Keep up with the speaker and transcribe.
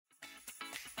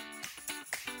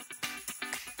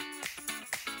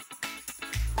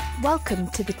Welcome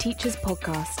to the Teachers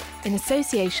Podcast in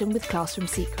association with Classroom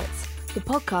Secrets, the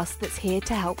podcast that's here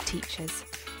to help teachers.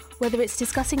 Whether it's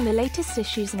discussing the latest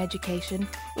issues in education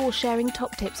or sharing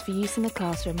top tips for use in the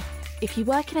classroom, if you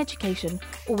work in education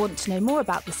or want to know more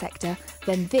about the sector,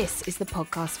 then this is the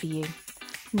podcast for you.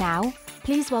 Now,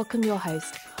 please welcome your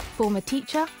host, former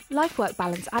teacher, life-work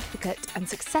balance advocate and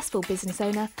successful business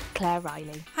owner, Claire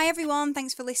Riley. Hi everyone,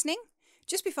 thanks for listening.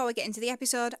 Just before we get into the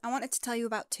episode, I wanted to tell you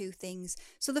about two things.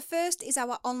 So the first is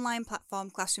our online platform,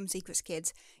 Classroom Secrets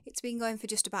Kids. It's been going for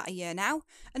just about a year now,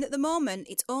 and at the moment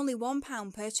it's only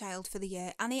 £1 per child for the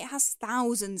year, and it has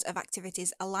thousands of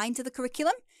activities aligned to the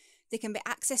curriculum. They can be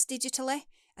accessed digitally,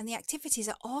 and the activities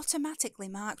are automatically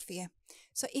marked for you.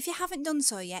 So if you haven't done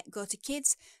so yet, go to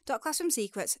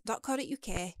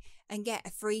kids.classroomsecrets.co.uk and get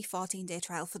a free 14-day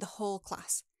trial for the whole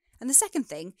class. And the second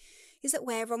thing is that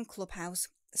we're on Clubhouse.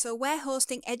 So we're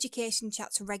hosting education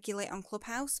chats regularly on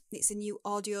Clubhouse. It's a new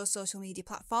audio social media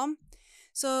platform.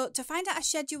 So to find out a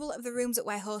schedule of the rooms that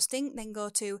we're hosting, then go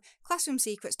to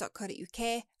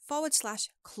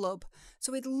classroomsecrets.co.uk/club.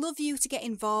 So we'd love you to get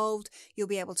involved. You'll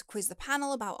be able to quiz the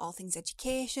panel about all things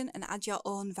education and add your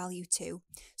own value too.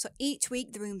 So each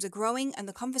week the rooms are growing and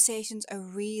the conversations are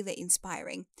really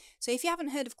inspiring. So if you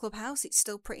haven't heard of Clubhouse, it's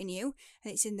still pretty new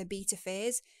and it's in the beta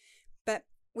phase. But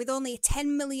with only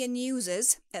 10 million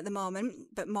users at the moment,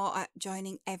 but more are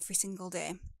joining every single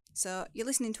day. So you're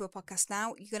listening to a podcast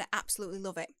now, you're going to absolutely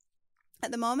love it.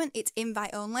 At the moment, it's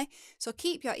invite only, so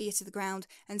keep your ear to the ground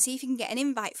and see if you can get an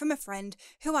invite from a friend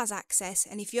who has access.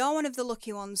 And if you're one of the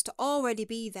lucky ones to already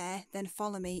be there, then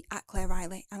follow me at Claire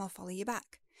Riley and I'll follow you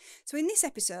back. So in this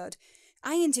episode,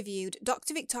 I interviewed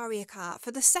Dr. Victoria Carr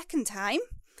for the second time,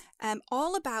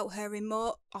 all about her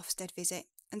remote Ofsted visit.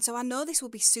 And so I know this will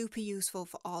be super useful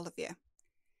for all of you.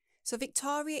 So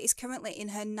Victoria is currently in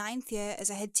her 9th year as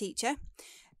a head teacher,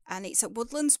 and it's at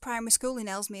Woodlands Primary School in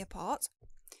Ellesmere Port.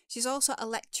 She's also a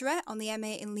lecturer on the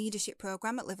MA in Leadership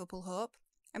programme at Liverpool Hope,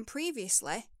 and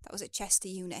previously that was at Chester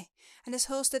Uni, and has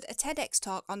hosted a TEDx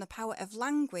talk on the power of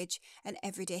language and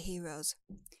everyday heroes.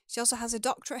 She also has a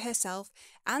doctorate herself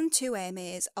and 2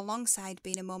 AMAs alongside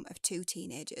being a mum of 2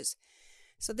 teenagers.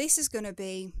 So this is going to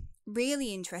be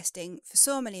really interesting for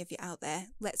so many of you out there.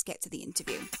 Let's get to the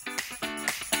interview.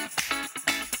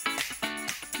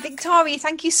 Victoria,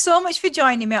 thank you so much for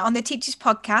joining me on the Teachers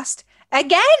Podcast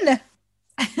again.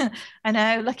 I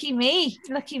know, lucky me.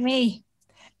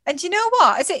 And you know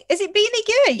what? Has it been a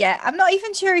year yet? I'm not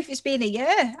even sure if it's been a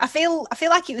year. I feel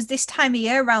like it was this time of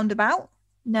year roundabout.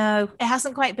 No, it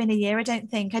hasn't quite been a year, I don't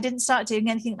think. I didn't start doing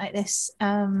anything like this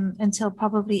until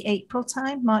probably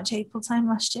March, April time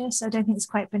last year. So I don't think it's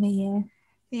quite been a year.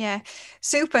 Yeah,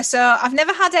 super. So I've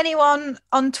never had anyone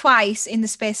on twice in the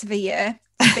space of a year,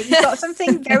 but you've got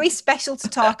something very special to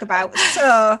talk about.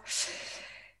 So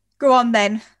go on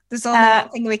then. There's only one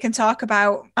thing we can talk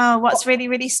about. Oh, what's really,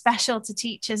 really special to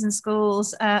teachers and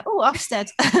schools? Ofsted.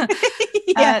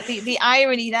 Yeah. The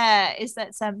irony there is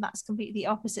that that's completely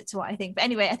opposite to what I think. But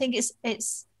anyway, I think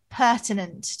it's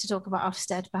pertinent to talk about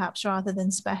Ofsted perhaps rather than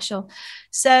special.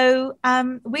 So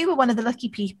we were one of the lucky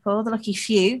people, the lucky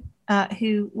few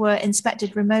who were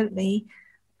inspected remotely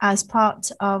as part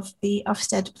of the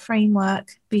Ofsted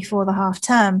framework before the half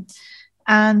term.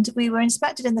 And we were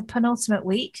inspected in the penultimate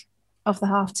week of the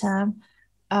half term,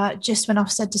 just when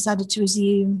Ofsted decided to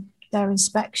resume their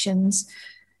inspections.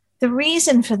 The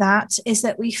reason for that is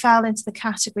that we fell into the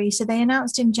category. So they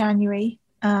announced in January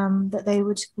that they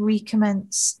would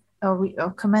commence their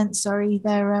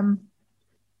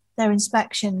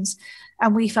inspections,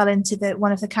 and we fell into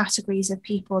one of the categories of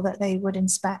people that they would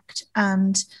inspect,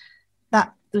 and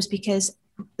that was because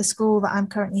the school that I'm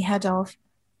currently head of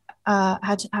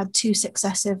had 2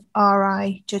 successive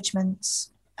RI judgments.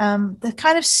 The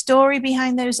kind of story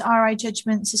behind those RI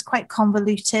judgments is quite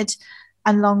convoluted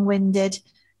and long-winded,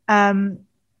 and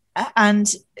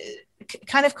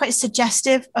kind of quite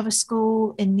suggestive of a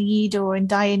school in need or in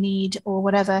dire need or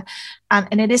whatever,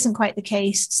 and it isn't quite the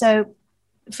case. So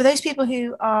for those people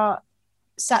who are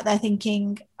sat there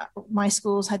thinking my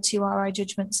school's had 2 RI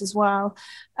judgments as well,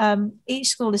 each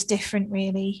school is different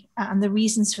really, and the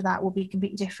reasons for that will be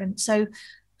completely different. So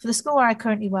for the school where I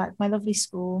currently work, my lovely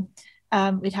school,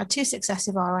 we'd had 2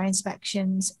 successive RI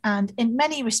inspections, and in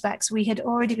many respects we had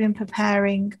already been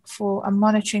preparing for a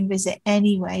monitoring visit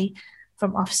anyway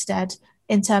from Ofsted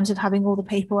in terms of having all the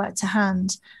paperwork to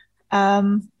hand.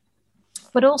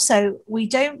 But also we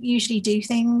don't usually do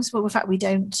things, well in fact we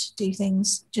don't do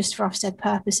things just for Ofsted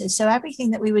purposes. So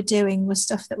everything that we were doing was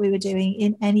stuff that we were doing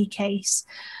in any case.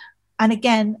 And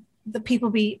again, the people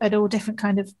be at all different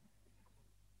kind of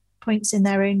points in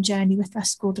their own journey with their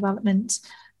school development.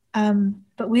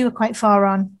 but we were quite far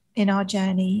on in our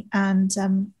journey, and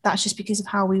that's just because of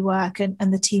how we work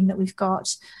and the team that we've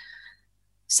got.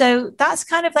 So that's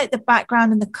kind of like the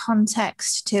background and the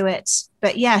context to it.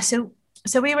 But yeah, so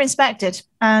we were inspected,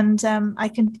 and I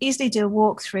can easily do a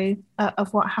walkthrough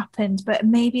of what happened, but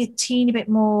maybe a teeny bit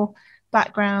more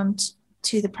background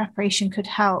to the preparation could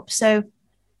help. So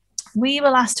we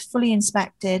were last fully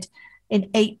inspected in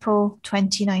April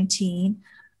 2019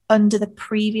 under the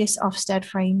previous Ofsted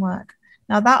framework.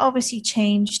 Now that obviously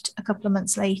changed a couple of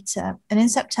months later, and in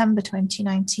September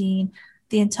 2019,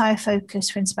 the entire focus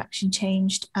for inspection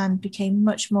changed and became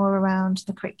much more around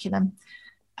the curriculum.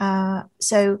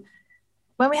 So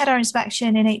when we had our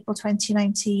inspection in April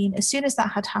 2019, as soon as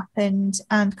that had happened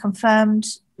and confirmed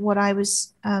what I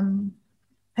was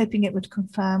hoping it would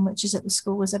confirm, which is that the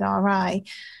school was at RI,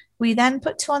 we then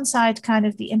put to one side kind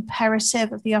of the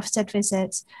imperative of the Ofsted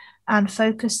visit and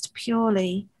focused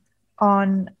purely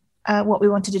on what we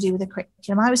wanted to do with the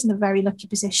curriculum. I was in the very lucky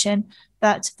position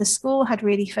that the school had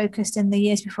really focused in the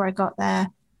years before I got there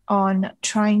on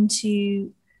trying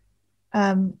to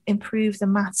improve the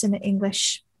maths and the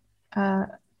English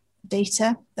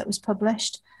data that was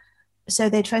published. So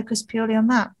they'd focused purely on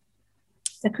that.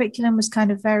 The curriculum was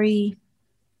kind of very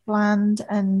bland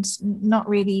and not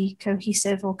really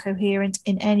cohesive or coherent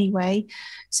in any way.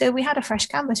 So we had a fresh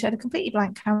canvas, we had a completely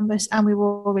blank canvas, and we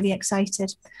were all really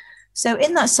excited. So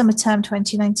in that summer term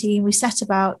 2019, we set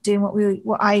about doing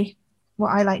what I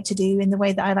like to do in the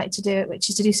way that I like to do it, which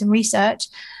is to do some research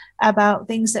about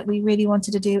things that we really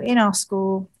wanted to do in our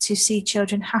school to see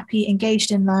children happy,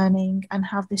 engaged in learning, and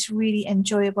have this really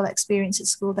enjoyable experience at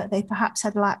school that they perhaps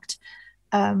had lacked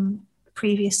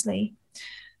previously.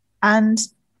 And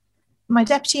my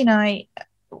deputy and I,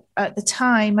 at the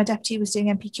time, my deputy was doing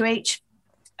NPQH.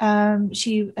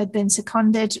 She had been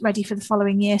seconded, ready for the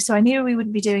following year. So I knew we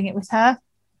wouldn't be doing it with her,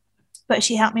 but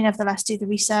she helped me nevertheless do the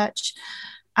research,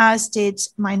 as did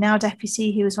my now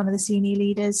deputy, who was one of the senior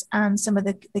leaders, and some of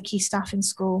the key staff in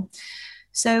school.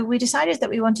 So we decided that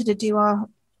we wanted to do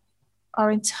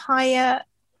our entire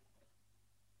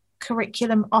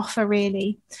curriculum offer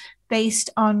really based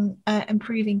on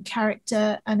improving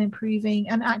character and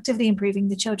actively improving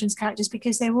the children's characters,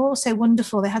 because they were all so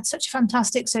wonderful. They had such a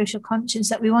fantastic social conscience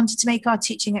that we wanted to make our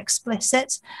teaching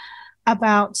explicit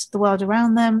about the world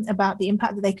around them, about the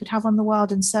impact that they could have on the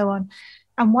world, and so on.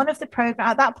 And one of the program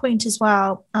at that point as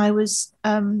well, I was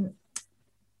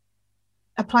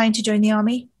applying to join the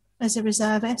army as a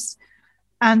reservist.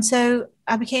 And so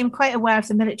I became quite aware of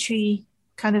the military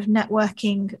kind of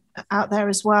networking out there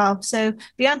as well. So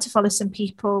began to follow some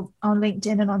people on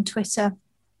LinkedIn and on Twitter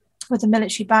with a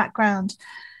military background,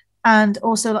 and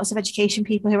also lots of education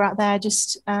people who are out there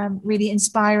just really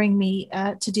inspiring me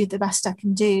to do the best I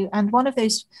can do. And one of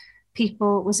those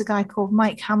people was a guy called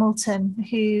Mike Hamilton,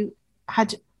 who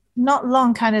had not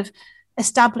long kind of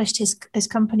established his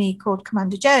company called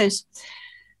Commander Joe's.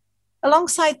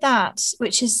 Alongside that,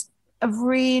 which is a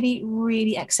really,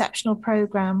 really exceptional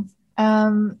program,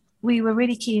 we were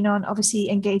really keen on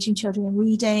obviously engaging children in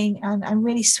reading and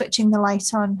really switching the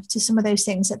light on to some of those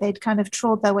things that they'd kind of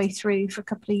trawled their way through for a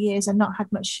couple of years and not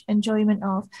had much enjoyment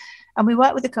of. And we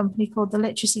worked with a company called the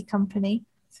Literacy Company,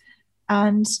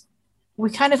 and we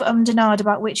kind of ummed and ahed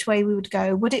about which way we would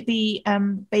go. Would it be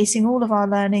basing all of our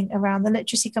learning around the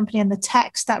Literacy Company and the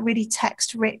text, that really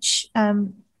text-rich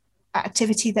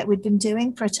activity that we'd been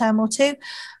doing for a term or two,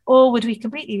 or would we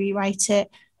completely rewrite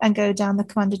it and go down the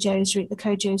Commander Joe's route, the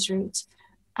Co-Joe's route?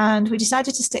 And we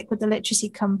decided to stick with the Literacy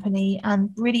Company and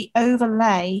really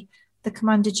overlay the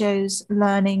Commander Joe's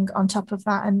learning on top of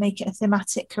that and make it a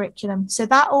thematic curriculum. So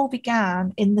that all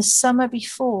began in the summer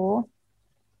before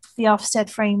the Ofsted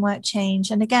framework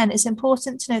change. And again, it's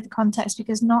important to know the context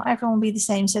because not everyone will be the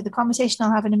same. So the conversation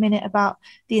I'll have in a minute about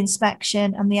the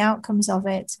inspection and the outcomes of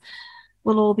it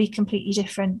will all be completely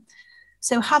different.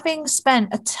 So having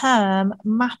spent a term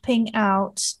mapping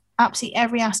out absolutely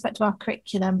every aspect of our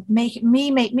curriculum,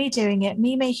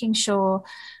 making sure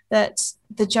that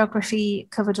the geography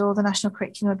covered all the national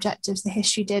curriculum objectives, the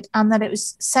history did, and that it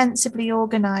was sensibly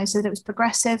organised, so that it was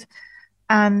progressive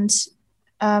and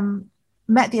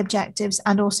met the objectives,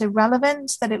 and also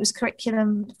relevant, that it was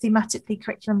thematically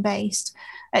curriculum based.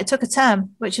 It took a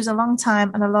term, which was a long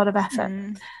time and a lot of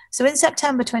effort. So in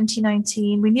September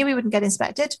 2019, we knew we wouldn't get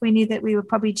inspected. We knew that we would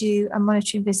probably do a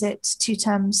monitoring visit 2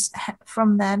 terms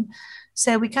from then.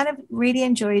 So we kind of really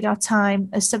enjoyed our time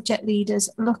as subject leaders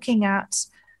looking at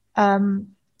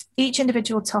each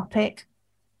individual topic,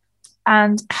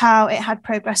 and how it had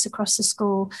progress across the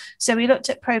school. So we looked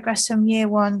at progress from year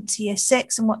 1 to year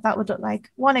 6 and what that would look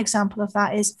like. One example of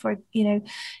that is, for,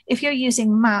 if you're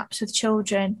using maps with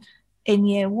children in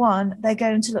year 1, they're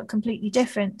going to look completely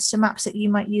different to maps that you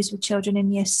might use with children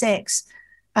in year 6.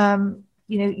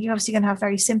 You're obviously going to have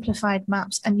very simplified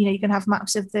maps, and you're going to have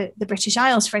maps of the British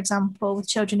Isles, for example, with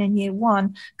children in year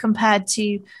 1 compared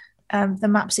to the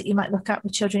maps that you might look at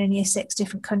with children in year 6,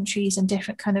 different countries and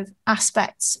different kind of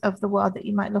aspects of the world that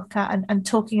you might look at, and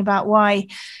talking about why,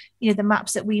 the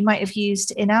maps that we might have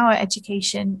used in our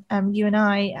education, you and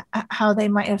I, how they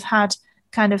might have had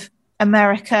kind of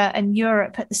America and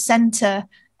Europe at the center,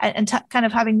 and kind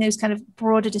of having those kind of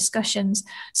broader discussions.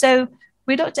 So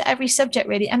we looked at every subject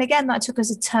really. And again, that took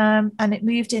us a term, and it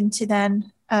moved into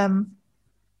then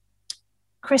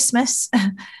Christmas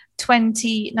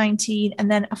 2019,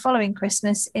 and then a following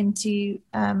Christmas into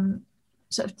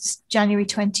sort of January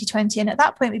 2020. And at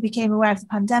that point, we became aware of the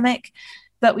pandemic,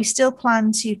 but we still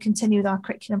planned to continue with our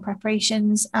curriculum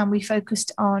preparations. And we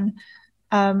focused on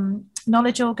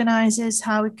knowledge organisers,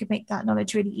 how we could make that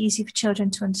knowledge really easy for children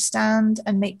to understand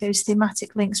and make those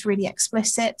thematic links really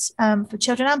explicit for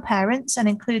children and parents, and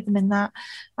include them in that.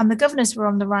 And the governors were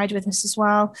on the ride with us as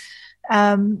well.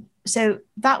 So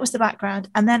that was the background.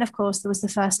 And then, of course, there was the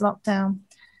first lockdown.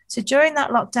 So during that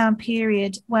lockdown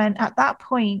period, when at that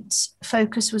point,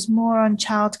 focus was more on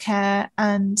childcare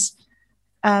and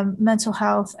mental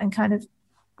health and kind of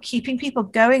keeping people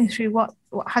going through what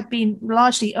had been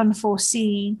largely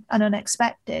unforeseen and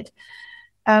unexpected,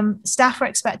 staff were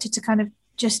expected to kind of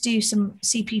just do some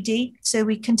CPD. So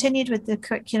we continued with the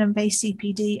curriculum-based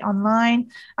CPD online,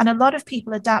 and a lot of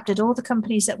people adapted. All the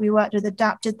companies that we worked with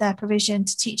adapted their provision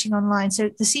to teaching online. So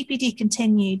the CPD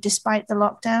continued despite the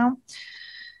lockdown.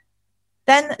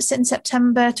 Then since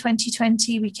September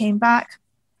 2020, we came back.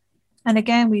 And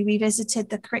again, we revisited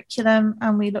the curriculum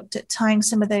and we looked at tying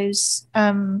some of those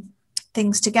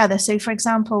things together. So, for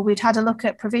example, we'd had a look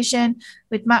at provision,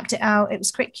 we'd mapped it out. It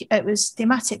was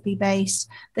thematically based.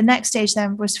 The next stage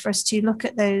then was for us to look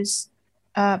at those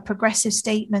progressive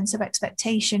statements of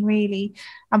expectation, really,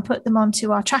 and put them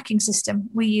onto our tracking system.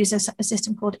 We use a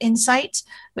system called Insight,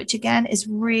 which again is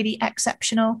really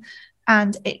exceptional.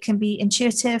 And it can be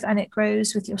intuitive and it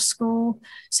grows with your school.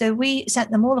 So we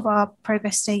sent them all of our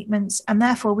progress statements, and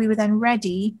therefore we were then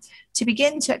ready to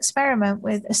begin to experiment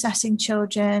with assessing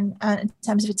children in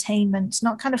terms of attainment,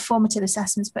 not kind of formative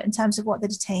assessments, but in terms of what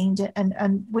they'd attained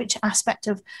and which aspect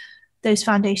of those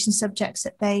foundation subjects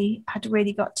that they had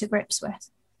really got to grips with.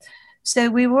 So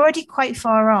we were already quite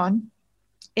far on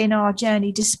in our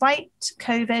journey, despite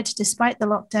COVID, despite the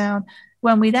lockdown,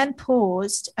 when we then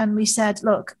paused and we said,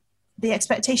 look, the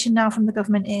expectation now from the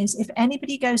government is if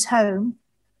anybody goes home,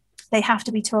 they have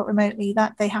to be taught remotely,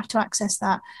 that they have to access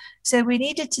that. So we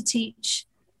needed to teach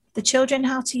the children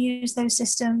how to use those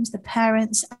systems, the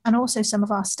parents, and also some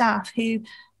of our staff who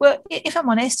were, if I'm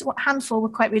honest, a handful were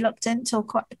quite reluctant or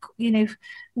quite,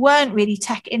 weren't really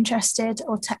tech interested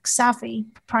or tech savvy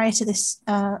prior to this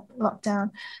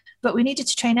lockdown. But we needed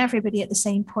to train everybody at the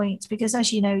same point, because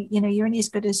as you know, you're only as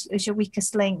good as your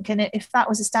weakest link. And if that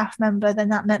was a staff member, then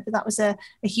that meant that was a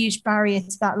huge barrier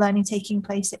to that learning taking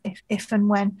place if and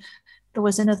when there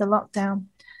was another lockdown.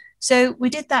 So we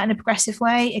did that in a progressive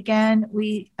way. Again,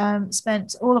 we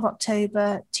spent all of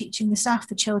October teaching the staff,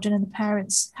 the children and the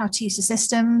parents how to use the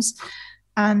systems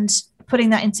and putting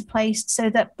that into place,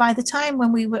 so that by the time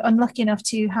when we were unlucky enough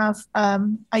to have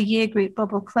a year group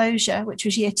bubble closure, which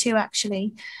was year 2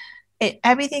 actually,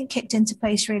 everything kicked into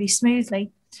place really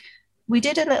smoothly. We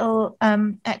did a little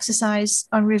exercise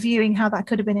on reviewing how that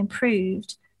could have been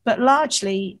improved, but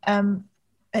largely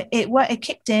it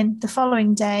kicked in the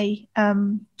following day,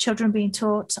 children being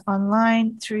taught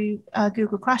online through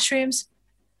Google Classrooms,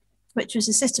 which was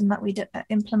a system that we'd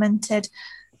implemented,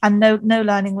 and no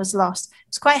learning was lost.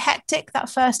 It's quite hectic, that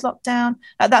first lockdown,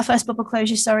 that first bubble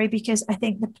closure, sorry, because I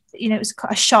think it was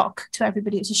quite a shock to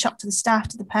everybody. It was a shock to the staff,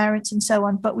 to the parents and so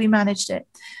on, but we managed it,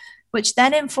 which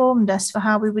then informed us for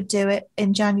how we would do it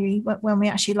in January when we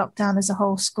actually locked down as a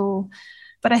whole school.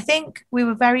 But I think we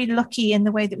were very lucky in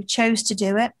the way that we chose to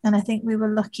do it. And I think we were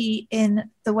lucky in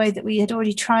the way that we had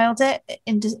already trialed it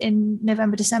in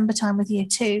November, December time with year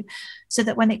 2, so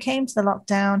that when it came to the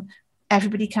lockdown,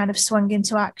 everybody kind of swung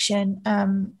into action,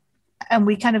 and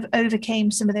we kind of overcame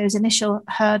some of those initial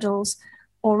hurdles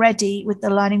already with the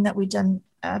learning that we'd done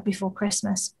before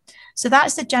Christmas. So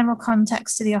that's the general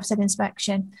context to the Ofsted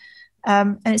inspection.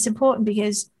 And it's important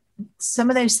because some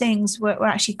of those things were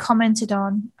actually commented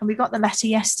on, and we got the letter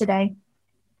yesterday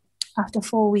after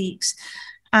 4 weeks.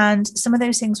 And some of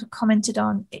those things were commented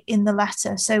on in the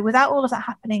letter. So without all of that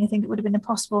happening, I think it would have been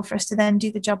impossible for us to then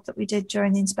do the job that we did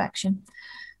during the inspection.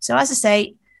 So as I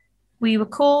say, we were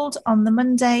called on the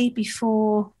Monday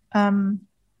before, in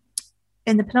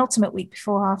the penultimate week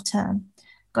before half term,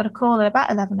 got a call at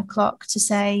about 11 o'clock to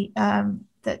say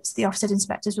that the Ofsted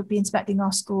inspectors would be inspecting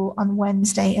our school on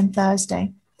Wednesday and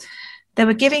Thursday. They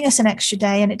were giving us an extra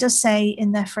day, and it does say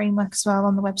in their framework as well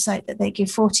on the website that they give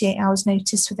 48 hours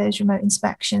notice for those remote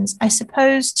inspections, I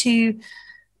suppose to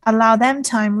allow them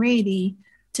time really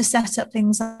to set up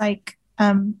things like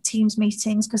Teams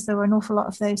meetings, because there were an awful lot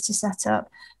of those to set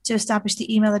up, to establish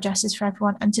the email addresses for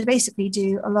everyone, and to basically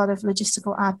do a lot of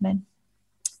logistical admin.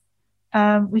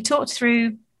 We talked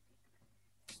through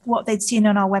what they'd seen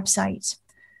on our website.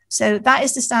 So that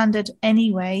is the standard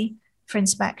anyway for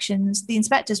inspections. The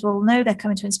inspectors will know they're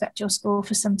coming to inspect your school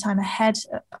for some time ahead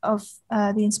of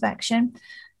the inspection,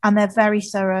 and they're very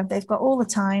thorough. They've got all the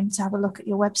time to have a look at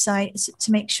your website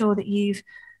to make sure that you've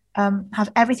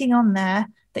have everything on there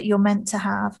that you're meant to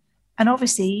have. And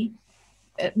obviously,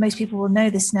 most people will know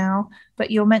this now,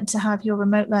 but you're meant to have your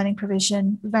remote learning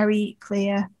provision very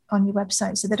clear on your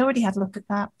website. So they'd already had a look at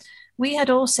that. We had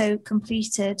also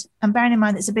completed, and bearing in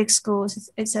mind it's a big school,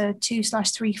 it's a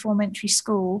 2/3 form entry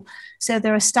school, so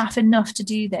there are staff enough to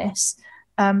do this.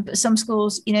 But some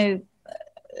schools, you know,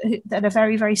 that are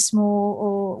very, very small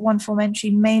or one form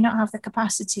entry may not have the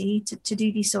capacity to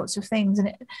do these sorts of things.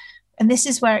 And this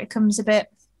is where it comes a bit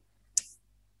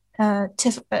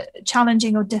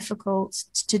challenging or difficult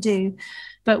to do.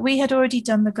 But we had already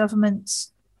done the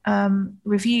government's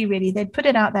review, really. They'd put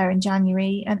it out there in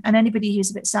January, and anybody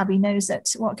who's a bit savvy knows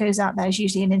that what goes out there is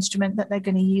usually an instrument that they're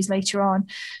going to use later on.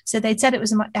 So they'd said it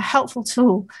was a helpful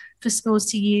tool for schools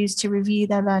to use to review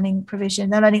their learning provision,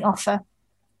 their learning offer.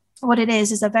 What it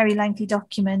is a very lengthy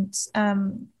document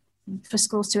for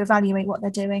schools to evaluate what they're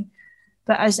doing.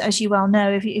 But as you well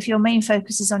know, if your main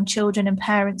focus is on children and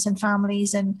parents and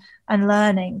families and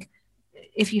learning,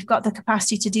 if you've got the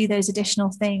capacity to do those additional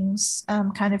things,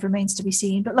 kind of remains to be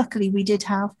seen. But luckily we did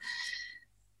have.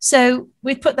 So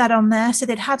we'd put that on there. So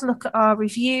they'd had a look at our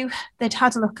review, they'd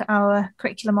had a look at our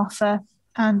curriculum offer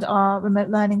and our remote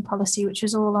learning policy, which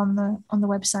was all on the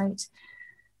website.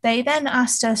 They then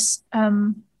asked us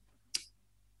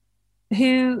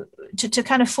who to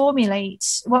kind of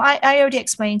formulate. Well, I already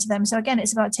explained to them. So again,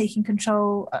 it's about taking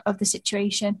control of the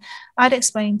situation. I'd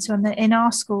explained to them that in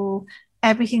our school,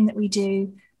 everything that we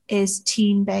do is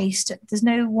team-based. There's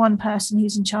no one person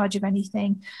who's in charge of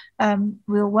anything.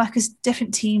 We'll work as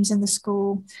different teams in the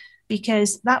school,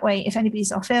 because that way, if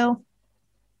anybody's off ill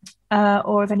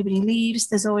or if anybody leaves,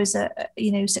 there's always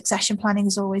succession planning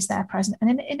is always there present.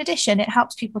 And in addition, it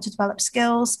helps people to develop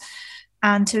skills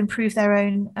and to improve their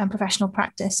own professional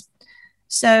practice.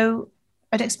 So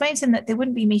I'd explained to them that they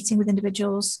wouldn't be meeting with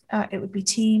individuals, it would be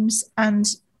teams.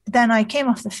 And then I came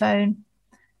off the phone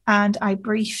and I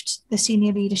briefed the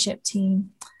senior leadership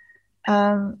team.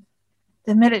 The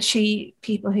military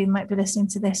people who might be listening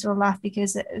to this will laugh,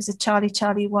 because it was a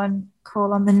Charlie 1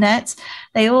 call on the net.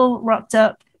 They all rocked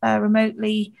up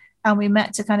remotely, and we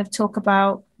met to kind of talk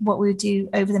about what we would do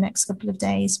over the next couple of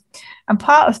days. And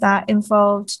part of that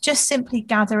involved just simply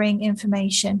gathering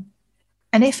information.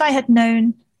 And if I had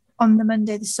known on the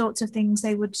Monday the sorts of things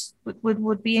they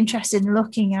would be interested in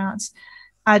looking at,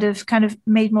 I'd have kind of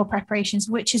made more preparations,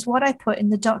 which is what I put in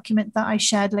the document that I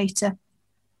shared later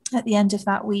at the end of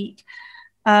that week.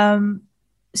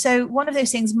 So one of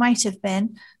those things might have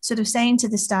been sort of saying to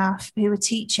the staff who were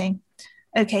teaching,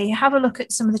 okay, have a look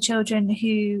at some of the children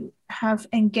who have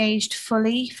engaged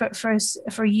fully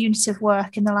for a unit of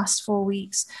work in the last 4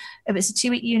 weeks. If it's a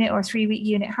 2-week unit or a 3-week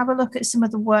unit, have a look at some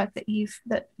of the work that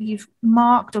you've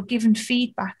marked or given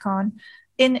feedback on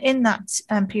in that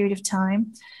period of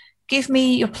time. Give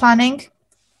me your planning.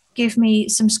 Give me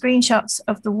some screenshots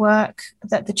of the work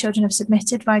that the children have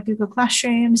submitted via Google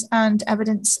Classrooms and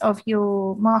evidence of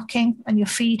your marking and your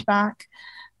feedback.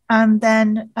 And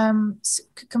then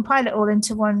compile it all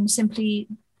into one simply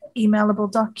emailable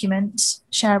document,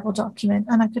 shareable document.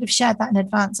 And I could have shared that in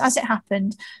advance. As it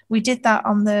happened, we did that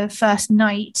on the first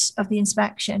night of the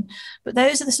inspection. But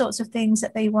those are the sorts of things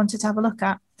that they wanted to have a look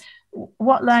at.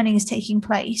 What learning is taking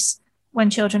place when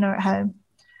children are at home?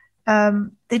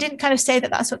 They didn't kind of say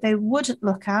that that's what they would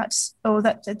look at, or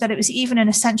that it was even an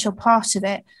essential part of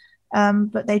it.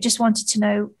 But they just wanted to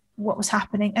know what was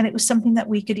happening, and it was something that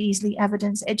we could easily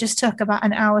evidence. It just took about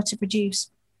an hour to produce.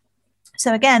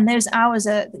 So again, those hours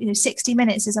are 60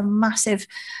 minutes is a massive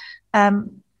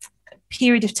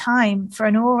period of time for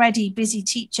an already busy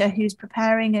teacher who's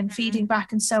preparing and feeding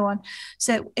back and so on.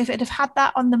 So if it had had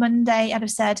that on the Monday, I'd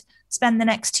have said spend the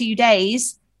next 2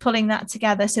 days pulling that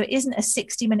together. So it isn't a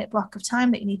 60-minute block of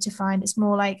time that you need to find. It's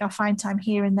more like I'll find time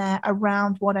here and there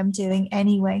around what I'm doing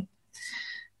anyway.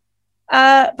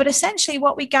 But essentially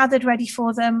what we gathered ready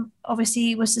for them,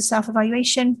 obviously, was the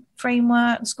self-evaluation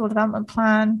framework, school development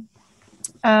plan,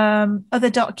 other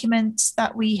documents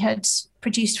that we had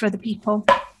produced for other people.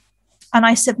 And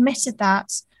I submitted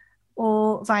that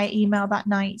all via email that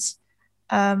night.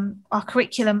 Our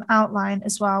curriculum outline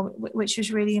as well, which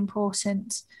was really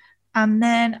important. And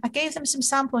then I gave them some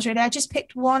samples, really. I just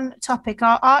picked one topic.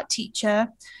 Our art teacher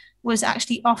was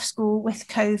actually off school with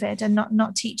COVID and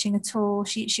not teaching at all.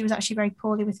 She was actually very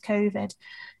poorly with COVID.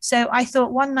 So I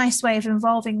thought one nice way of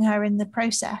involving her in the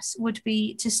process would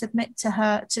be to submit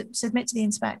to the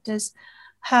inspectors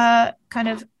her kind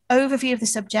of overview of the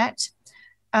subject,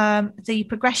 the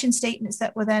progression statements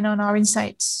that were then on our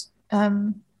insights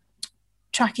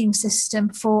tracking system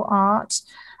for art,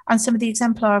 and some of the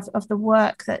exemplar of the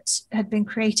work that had been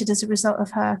created as a result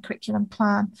of her curriculum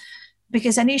plan.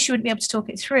 Because I knew she wouldn't be able to talk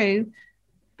it through.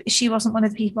 She wasn't one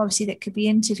of the people, obviously, that could be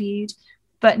interviewed.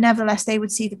 But nevertheless, they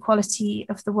would see the quality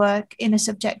of the work in a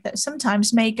subject that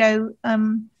sometimes may go,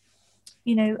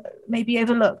 maybe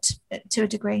overlooked to a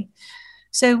degree.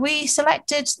 So we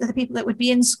selected the people that would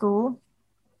be in school,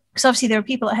 because obviously there are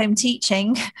people at home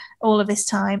teaching all of this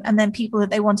time, and then people that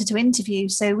they wanted to interview.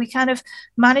 So we kind of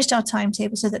managed our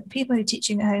timetable so that the people who are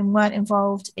teaching at home weren't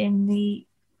involved in the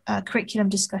curriculum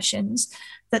discussions,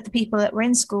 that the people that were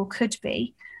in school could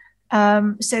be.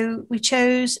 So we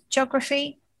chose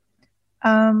geography,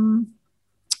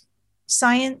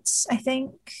 science, I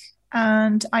think,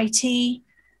 and IT,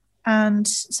 and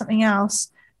something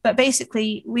else. But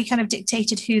basically, we kind of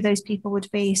dictated who those people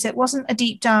would be. So it wasn't a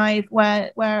deep dive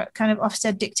where kind of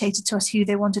Ofsted dictated to us who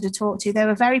they wanted to talk to. They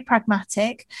were very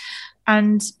pragmatic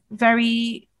and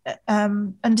very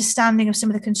understanding of some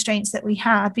of the constraints that we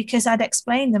had, because I'd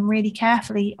explained them really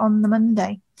carefully on the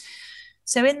Monday.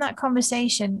 So in that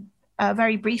conversation, a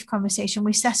very brief conversation,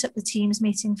 we set up the Teams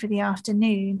meeting for the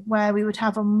afternoon, where we would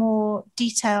have a more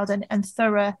detailed and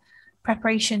thorough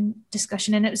preparation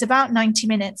discussion. And it was about 90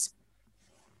 minutes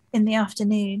in the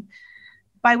afternoon,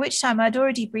 by which time I'd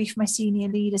already briefed my senior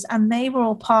leaders, and they were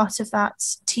all part of that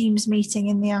Teams meeting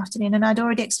in the afternoon. And I'd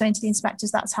already explained to the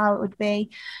inspectors that's how it would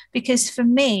be. Because for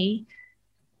me,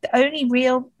 the only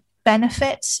real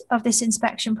benefit of this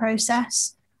inspection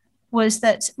process was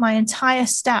that my entire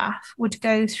staff would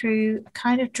go through a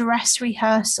kind of dress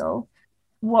rehearsal,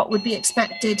 what would be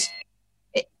expected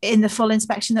in the full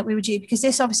inspection that we would do, because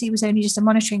this obviously was only just a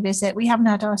monitoring visit. We haven't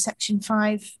had our Section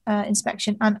 5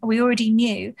 inspection, and we already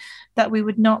knew that we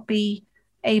would not be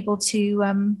able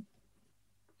to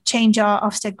change our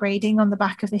Ofsted grading on the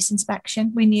back of this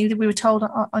inspection. We knew that we were told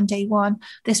on day one,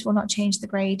 this will not change the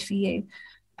grade for you,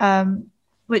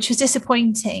 which was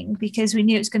disappointing, because we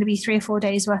knew it was going to be 3 or 4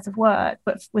 days worth of work,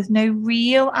 but with no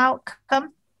real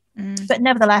outcome. But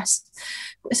nevertheless,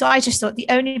 so I just thought the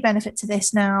only benefit to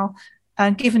this now,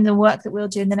 given the work that we'll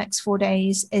do in the next 4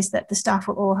 days, is that the staff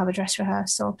will all have a dress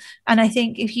rehearsal. And I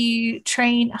think if you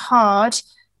train hard,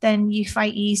 then you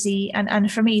fight easy.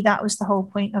 And for me, that was the whole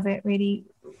point of it, really,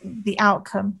 the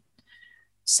outcome.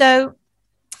 So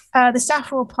the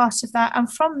staff were all part of that.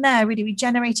 And from there, really, we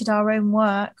generated our own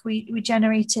work. We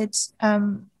generated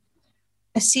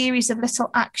a series of little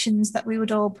actions that we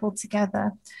would all pull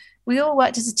together. We all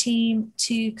worked as a team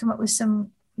to come up with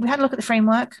we had a look at the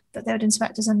framework that they would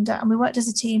inspect us under, and we worked as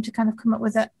a team to kind of come up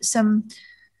with some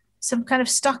kind of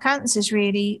stock answers,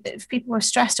 really. If people were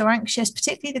stressed or anxious,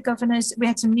 particularly the governors, we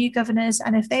had some new governors,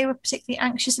 and if they were particularly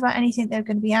anxious about anything they were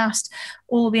going to be asked,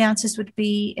 all the answers would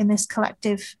be in this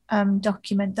collective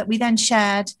document that we then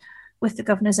shared with the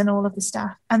governors and all of the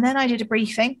staff. And then I did a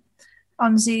briefing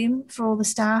on Zoom for all the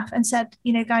staff and said,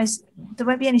 guys, there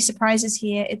won't be any surprises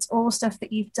here. It's all stuff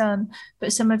that you've done,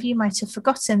 but some of you might have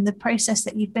forgotten the process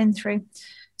that you've been through.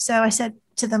 So I said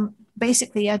to them,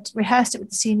 basically, I'd rehearsed it with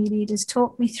the senior leaders,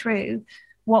 talk me through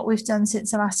what we've done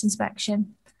since the last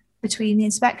inspection, between the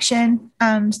inspection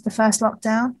and the first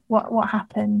lockdown, what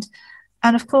happened.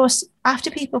 And of course,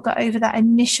 after people got over that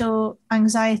initial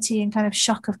anxiety and kind of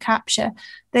shock of capture,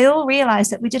 they all realized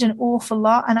that we did an awful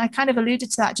lot. And I kind of alluded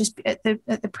to that just at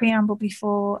the preamble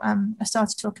before I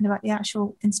started talking about the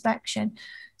actual inspection.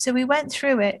 So we went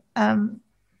through it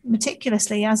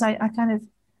meticulously, as I kind of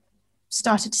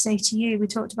started to say to you. We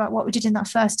talked about what we did in that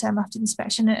first term after the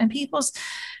inspection, and people's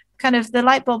kind of the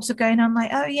light bulbs were going on,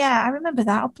 like, oh yeah, I remember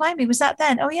that. Oh blimey, was that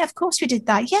then? Oh yeah, of course we did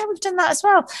that. Yeah, we've done that as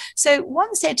well. So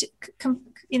once they'd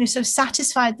sort of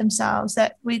satisfied themselves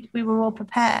that we were all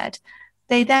prepared,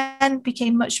 they then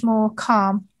became much more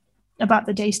calm about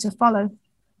the days to follow.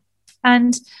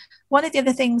 And one of the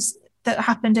other things that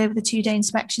happened over the 2-day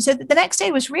inspection. So the next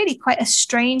day was really quite a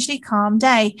strangely calm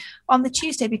day. On the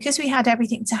Tuesday, because we had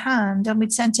everything to hand and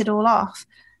we'd sent it all off,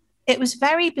 it was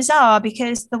very bizarre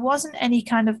because there wasn't any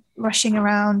kind of rushing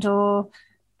around or,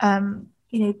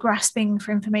 grasping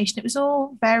for information. It was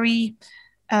all very,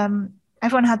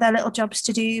 everyone had their little jobs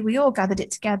to do. We all gathered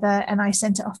it together and I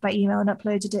sent it off by email and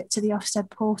uploaded it to the Ofsted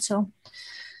portal.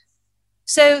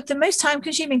 So the most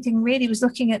time-consuming thing really was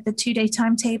looking at the 2-day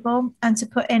timetable and to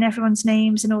put in everyone's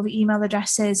names and all the email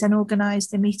addresses and organise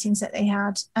the meetings that they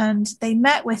had. And they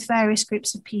met with various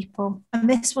groups of people, and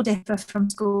this will differ from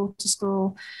school to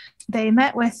school. They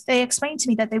explained to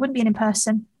me that they wouldn't be in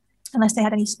person unless they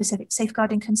had any specific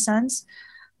safeguarding concerns,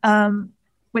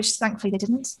 which thankfully they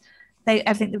didn't.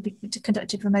 Everything would be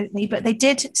conducted remotely, but they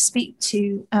did speak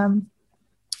to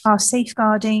our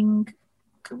safeguarding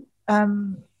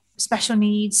special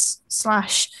needs /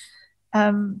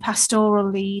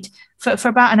 pastoral lead for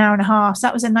about an hour and a half. So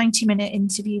that was a 90-minute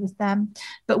interview with them.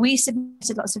 But we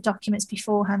submitted lots of documents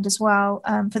beforehand as well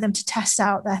for them to test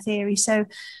out their theory. So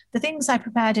the things I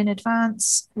prepared in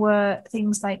advance were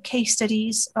things like case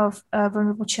studies of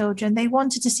vulnerable children. They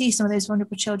wanted to see some of those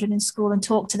vulnerable children in school and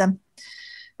talk to them,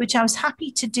 which I was happy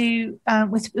to do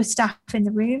with staff in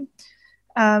the room.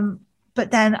 But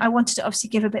then I wanted to obviously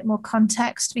give a bit more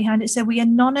context behind it. So we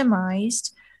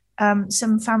anonymized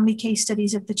some family case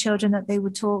studies of the children that they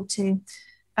would talk to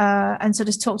and sort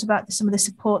of talked about some of the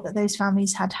support that those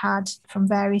families had from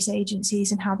various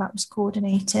agencies and how that was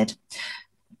coordinated.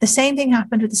 The same thing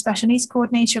happened with the special needs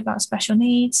coordinator about special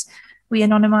needs. We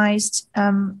anonymized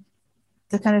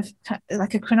the kind of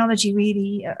like a chronology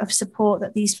really of support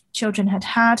that these children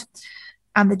had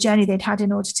and the journey they'd had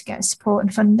in order to get support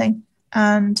and funding.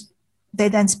 And they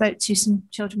then spoke to some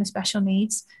children with special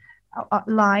needs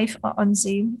live on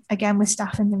Zoom, again with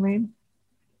staff in the room.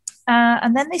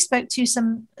 And then they spoke to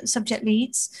some subject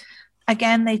leads.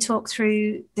 Again, they talked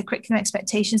through the curriculum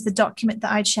expectations, the document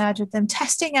that I'd shared with them,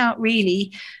 testing out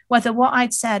really whether what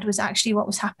I'd said was actually what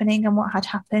was happening and what had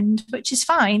happened, which is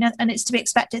fine. And it's to be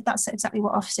expected. That's exactly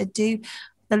what Ofsted do.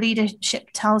 The leadership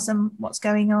tells them what's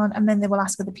going on, and then they will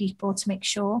ask other people to make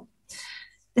sure.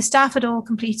 The staff had all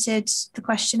completed the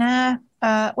questionnaire.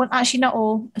 Well, actually not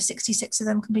all, 66 of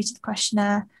them completed the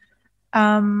questionnaire,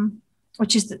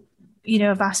 which is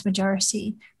a vast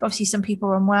majority. But obviously some people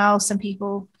were unwell, some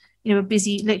people, were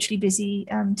literally busy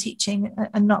teaching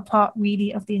and not part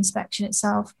really of the inspection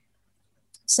itself.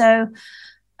 So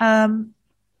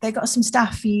they got some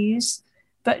staff views,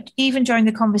 but even during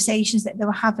the conversations that they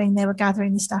were having, they were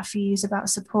gathering the staff views about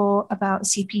support, about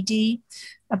CPD,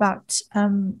 about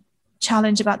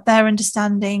challenge, about their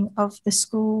understanding of the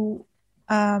school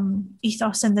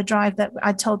ethos and the drive that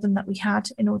I told them that we had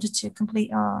in order to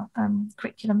complete our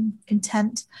curriculum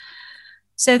intent.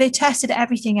 So they tested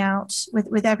everything out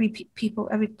with every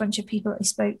bunch of people that they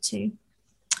spoke to.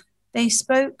 They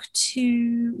spoke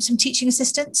to some teaching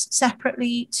assistants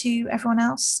separately to everyone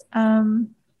else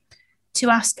to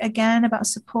ask again about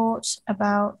support,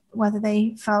 about whether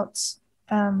they felt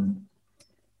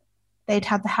they'd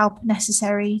had the help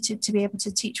necessary to be able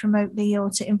to teach remotely or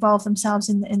to involve themselves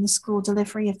in the school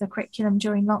delivery of the curriculum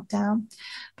during lockdown.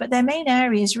 But their main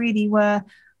areas really were,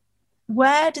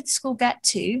 where did the school get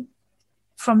to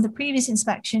from the previous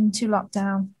inspection to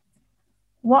lockdown?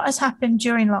 What has happened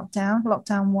during lockdown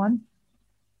 1?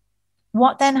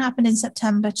 What then happened in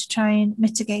September to try and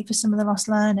mitigate for some of the lost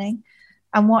learning?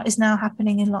 And what is now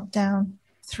happening in lockdown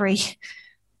 3?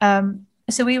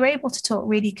 So we were able to talk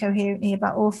really coherently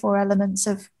about all 4 elements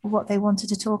of what they wanted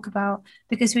to talk about,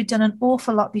 because we'd done an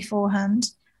awful lot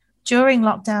beforehand. During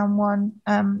lockdown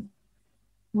 1,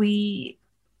 we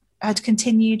had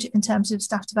continued in terms of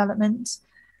staff development.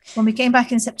 When we came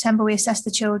back in September, we assessed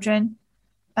the children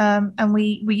and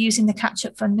we were using the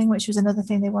catch-up funding, which was another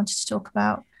thing they wanted to talk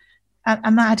about.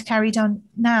 And that had carried on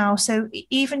now. So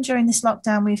even during this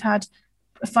lockdown, we've had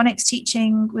phonics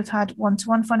teaching, we've had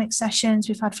one-to-one phonics sessions,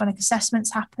 we've had phonic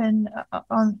assessments happen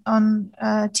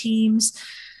on Teams.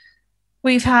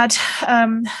 We've had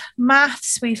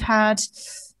maths, we've had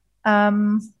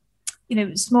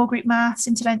small group maths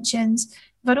interventions.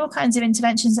 We've had all kinds of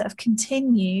interventions that have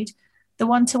continued. The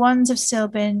one-to-ones have still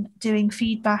been doing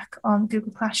feedback on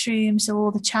Google Classroom, so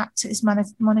all the chat is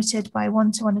monitored by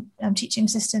one-to-one teaching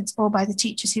assistants or by the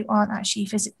teachers who aren't actually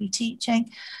physically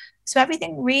teaching. So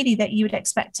everything really that you would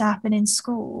expect to happen in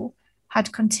school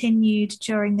had continued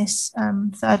during this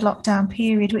 3rd lockdown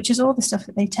period, which is all the stuff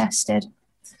that they tested.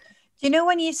 Do you know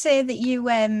when you say that you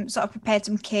sort of prepared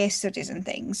some case studies and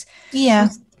things? Yeah.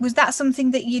 Was that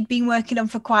something that you'd been working on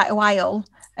for quite a while?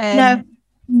 No.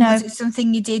 Was it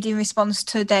something you did in response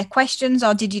to their questions,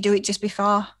 or did you do it just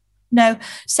before? No.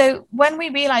 So when we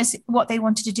realized what they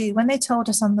wanted to do, when they told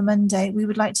us on the Monday, we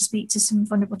would like to speak to some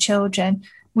vulnerable children,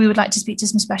 we would like to speak to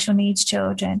some special needs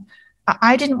children.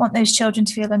 I didn't want those children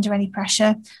to feel under any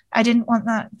pressure. I didn't want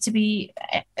that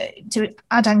to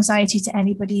add anxiety to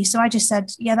anybody. So I just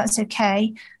said, yeah, that's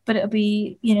okay, but it'll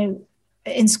be,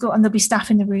 in school, and there'll be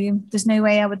staff in the room. There's no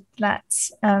way I would let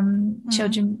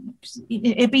children.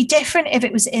 It'd be different if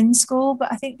it was in school,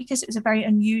 but I think because it was a very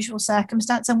unusual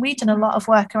circumstance, and we'd done a lot of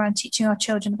work around teaching our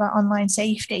children about online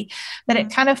safety, that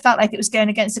it kind of felt like it was going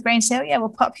against the grain. So, oh, yeah, we'll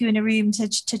pop you in a room to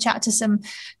chat to some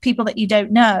people that you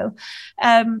don't know.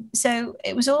 So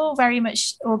it was all very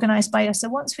much organised by us. So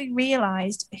once we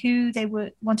realised who they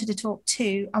wanted to talk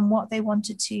to and what they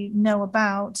wanted to know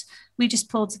about, we just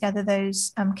pulled together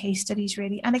those case studies,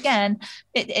 really. And again,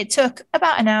 it took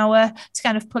about an hour to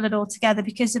kind of pull it all together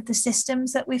because of the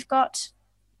systems that we've got.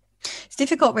 It's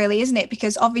difficult, really, isn't it?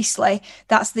 Because obviously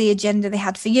that's the agenda they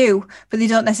had for you, but they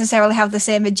don't necessarily have the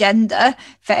same agenda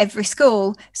for every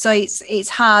school. So it's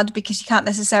hard because you can't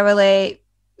necessarily,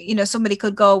 somebody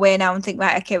could go away now and think,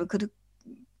 right, okay, we could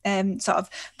sort of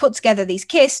put together these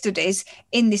case studies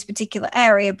in this particular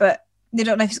area, but they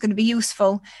don't know if it's going to be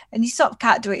useful, and you sort of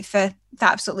can't do it for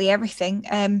absolutely everything.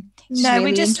 No,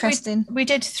 really interesting. We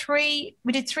did three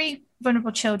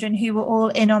vulnerable children who were all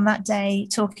in on that day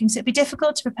talking. So it'd be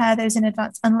difficult to prepare those in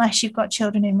advance unless you've got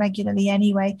children in regularly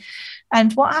anyway.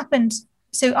 And what happened?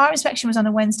 So our inspection was on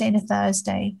a Wednesday and a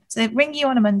Thursday. So they ring you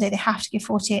on a Monday. They have to give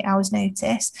 48 hours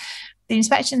notice. The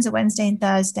inspections are Wednesday and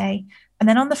Thursday. And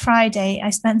then on the Friday,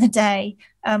 I spent the day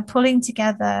pulling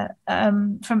together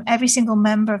from every single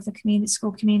member of the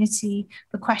school community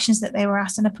the questions that they were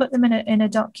asked, and I put them in a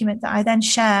document that I then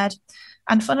shared.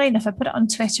 And funnily enough, I put it on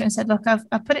Twitter and said, "Look,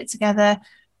 I've put it together.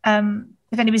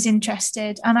 If anybody's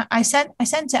interested," and I sent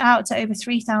it out to over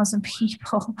 3,000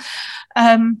 people.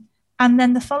 And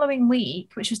then the following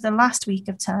week, which was the last week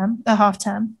of the half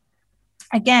term,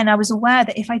 again, I was aware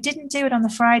that if I didn't do it on the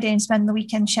Friday and spend the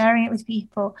weekend sharing it with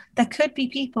people, there could be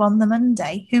people on the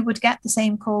Monday who would get the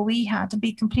same call we had and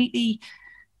be completely,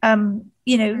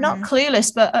 not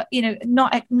clueless, but,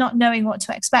 not knowing what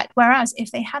to expect. Whereas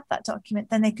if they had that document,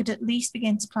 then they could at least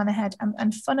begin to plan ahead.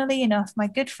 And funnily enough, my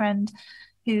good friend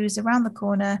who's around the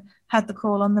corner had the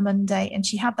call on the Monday, and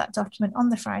she had that document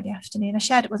on the Friday afternoon. I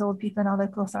shared it with all the people in our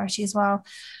local authority as well.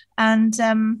 And,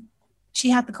 she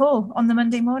had the call on the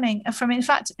Monday morning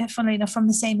funnily enough, from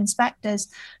the same inspectors.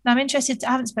 Now I'm interested,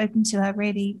 I haven't spoken to her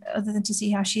really other than to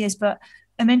see how she is, but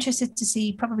I'm interested to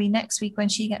see probably next week when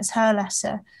she gets her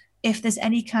letter, if there's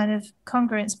any kind of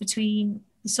congruence between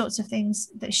the sorts of things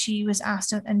that she was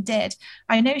asked and did.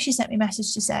 I know she sent me a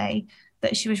message to say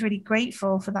that she was really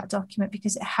grateful for that document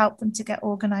because it helped them to get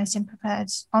organised and prepared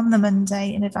on the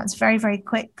Monday in advance very, very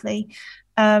quickly.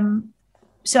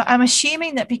 So I'm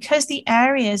assuming that because the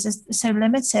areas are so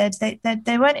limited,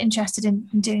 they weren't interested in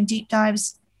doing deep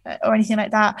dives or anything like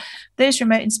that. Those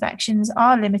remote inspections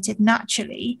are limited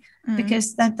naturally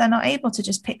because they're not able to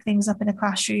just pick things up in a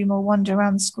classroom or wander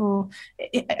around the school.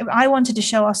 I wanted to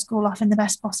show our school off in the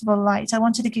best possible light. I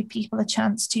wanted to give people a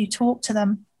chance to talk to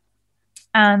them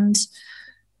and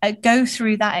go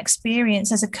through that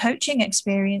experience as a coaching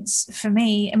experience for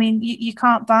me. I mean, you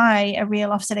can't buy a real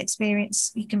Ofsted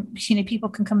experience. People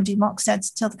can come and do mock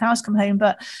seds till the cows come home,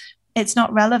 but it's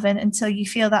not relevant until you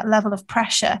feel that level of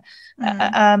pressure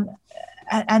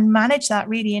and manage that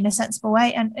really in a sensible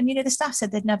way. And the staff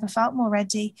said they'd never felt more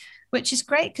ready, which is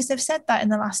great because they've said that in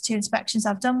the last 2 inspections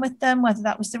I've done with them, whether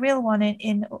that was the real one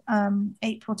in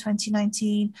April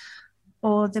 2019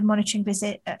 or the monitoring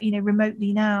visit,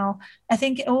 remotely now. I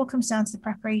think it all comes down to the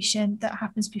preparation that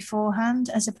happens beforehand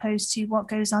as opposed to what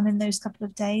goes on in those couple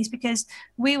of days, because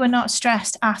we were not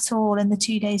stressed at all in the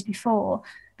 2 days before,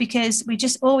 because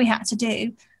all we had to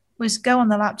do was go on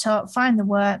the laptop, find the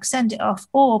work, send it off,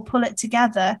 or pull it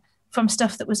together from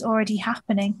stuff that was already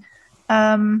happening.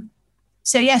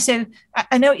 So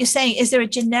I know what you're saying. Is there a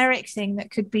generic thing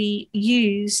that could be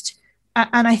used?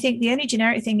 And I think the only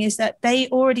generic thing is that they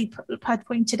already had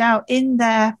pointed out in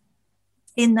their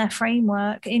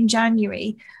framework in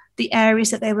January the areas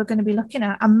that they were going to be looking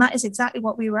at. And that is exactly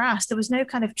what we were asked. There was no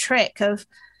kind of trick of,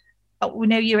 we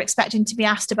know you're expecting to be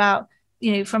asked about,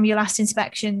 from your last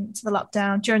inspection to the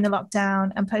lockdown, during the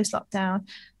lockdown and post-lockdown.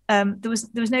 There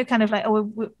was no kind of like,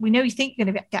 we know you think you're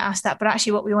going to get asked that, but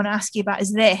actually what we want to ask you about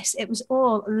is this. It was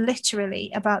all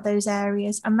literally about those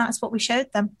areas. And that's what we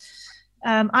showed them.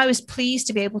 I was pleased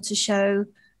to be able to show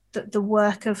the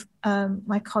work of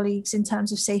my colleagues in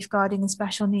terms of safeguarding and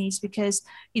special needs, because,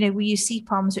 you know, we use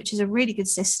CPOMS, which is a really good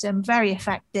system, very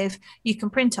effective. You can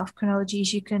print off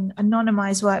chronologies, you can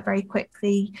anonymize work very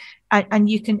quickly, and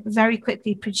you can very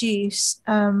quickly produce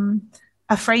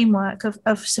a framework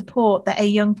of support that a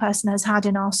young person has had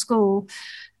in our school.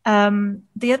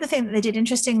 The other thing that they did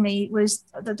interestingly was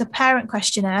the parent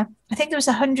questionnaire. I think there was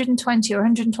 120 or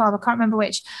 112, I can't remember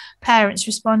which, parents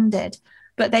responded,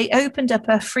 but they opened up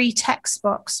a free text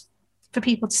box for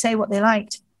people to say what they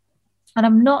liked. And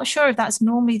I'm not sure if that's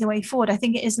normally the way forward. I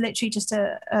think it is literally just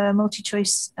a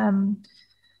multi-choice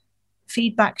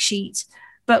feedback sheet.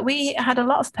 But we had a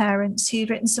lot of parents who'd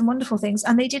written some wonderful things,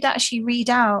 and they did actually read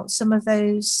out some of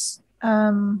those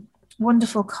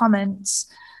wonderful comments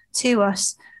to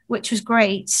us, which was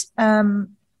great.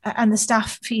 And the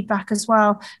staff feedback as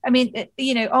well. I mean,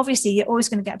 you know, obviously you're always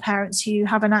going to get parents who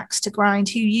have an axe to grind,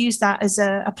 who use that as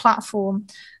a platform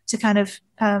to kind of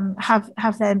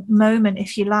have their moment,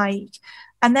 if you like,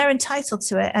 and they're entitled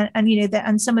to it. And you know,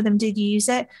 and some of them did use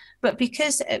it, but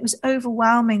because it was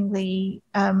overwhelmingly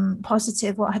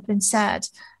positive what had been said,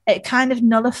 it kind of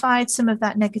nullified some of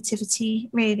that negativity,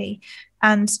 really.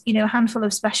 And, you know, a handful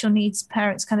of special needs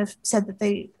parents kind of said that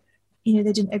they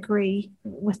didn't agree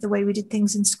with the way we did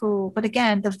things in school. But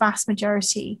again, the vast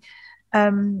majority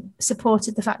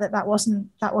supported the fact that that wasn't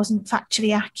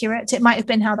factually accurate. It might have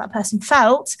been how that person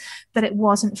felt, but it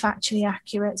wasn't factually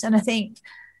accurate. And I think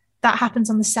that happens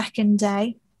on the second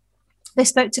day. They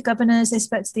spoke to governors, they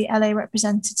spoke to the LA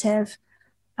representative.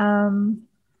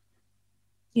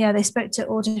 They spoke to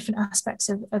all different aspects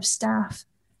of staff.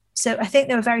 So I think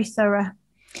they were very thorough.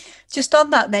 Just on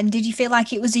that then, did you feel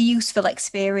like it was a useful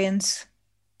experience?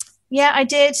 Yeah, I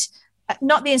did.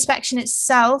 Not the inspection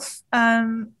itself.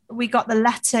 We got the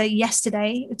letter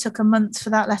yesterday. It took a month for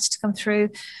that letter to come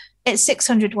through. It's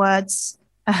 600 words.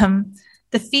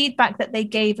 The feedback that they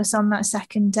gave us on that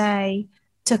second day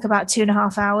took about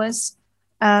 2.5 hours.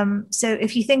 So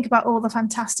if you think about all the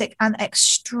fantastic and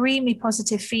extremely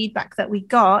positive feedback that we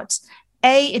got,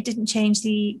 it didn't change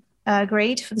the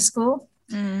grade for the school.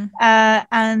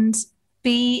 And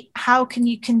B, how can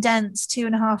you condense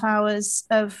 2.5 hours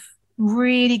of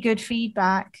really good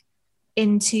feedback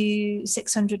into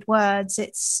 600 words?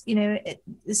 It's, you know,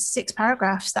 it's 6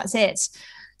 paragraphs, that's it.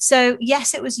 So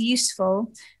yes, it was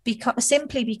useful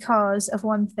simply because of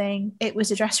one thing. It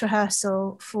was a dress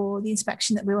rehearsal for the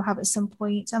inspection that we will have at some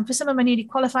point. And for some of my newly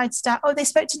qualified staff, they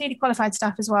spoke to newly qualified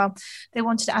staff as well. They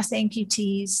wanted to ask the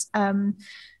NQTs,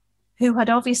 who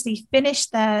had obviously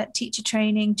finished their teacher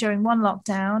training during one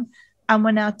lockdown and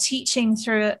were now teaching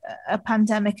through a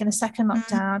pandemic and a second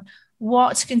lockdown,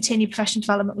 what continued professional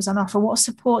development was on offer, what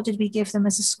support did we give them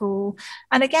as a school.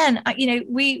 And again, you know,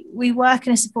 we work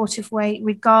in a supportive way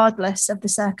regardless of the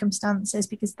circumstances,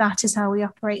 because that is how we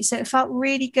operate. So it felt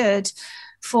really good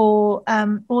for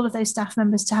all of those staff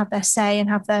members to have their say and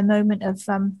have their moment of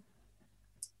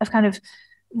kind of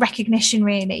recognition,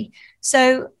 really.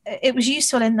 So it was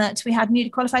useful in that we had newly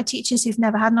qualified teachers who've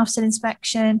never had an Ofsted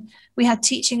inspection. We had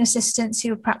teaching assistants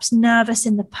who were perhaps nervous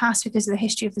in the past because of the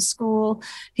history of the school,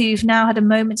 who've now had a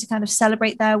moment to kind of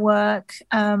celebrate their work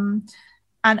and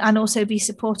also be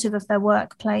supportive of their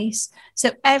workplace.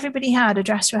 So everybody had a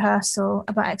dress rehearsal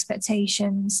about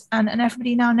expectations, and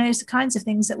everybody now knows the kinds of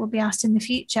things that will be asked in the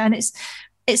future. And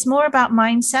it's more about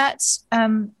mindset.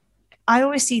 I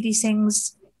always see these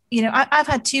things. You know, I've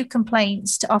had 2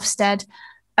 complaints to Ofsted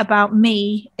about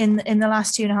me in the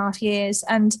last 2.5 years.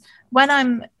 And when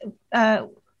I'm, when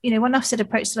Ofsted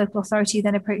approached the local authority,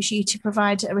 then approach you to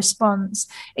provide a response,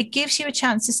 it gives you a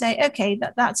chance to say, okay,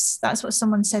 that's what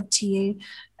someone said to you.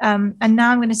 And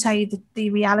now I'm going to tell you the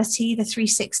reality, the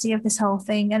 360 of this whole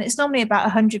thing. And it's normally about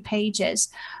 100 pages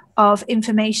of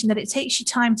information that it takes you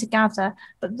time to gather.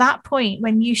 But that point,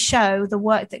 when you show the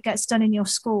work that gets done in your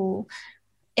school,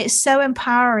 it's so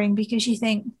empowering, because you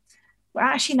think, we're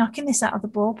actually knocking this out of the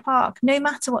ballpark. No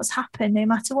matter what's happened, no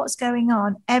matter what's going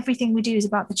on, everything we do is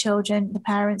about the children, the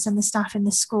parents and the staff in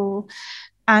the school.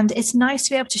 And it's nice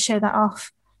to be able to show that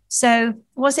off. So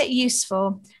was it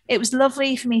useful? It was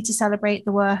lovely for me to celebrate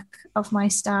the work of my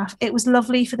staff. It was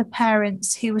lovely for the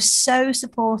parents who were so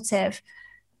supportive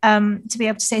to be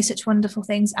able to say such wonderful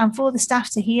things, and for the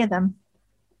staff to hear them.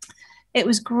 It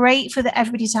was great for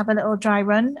everybody to have a little dry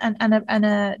run and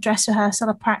a dress rehearsal,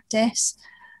 a practice.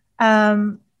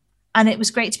 And it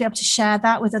was great to be able to share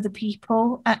that with other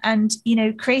people and, you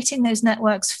know, creating those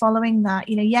networks following that.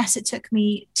 You know, yes, it took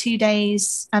me 2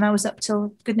 days and I was up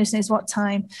till goodness knows what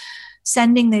time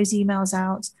sending those emails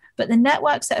out. But the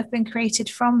networks that have been created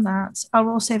from that are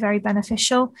also very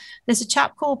beneficial. There's a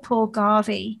chap called Paul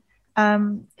Garvey,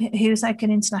 who's like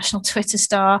an international Twitter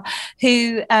star,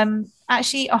 who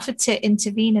actually offered to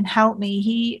intervene and help me.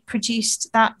 He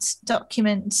produced that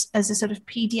document as a sort of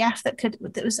PDF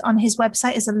that was on his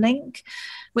website as a link,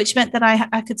 which meant that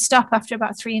I could stop after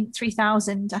about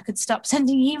 3,000. I could stop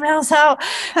sending emails out.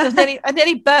 I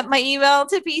nearly burnt my email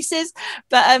to pieces.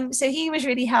 But so he was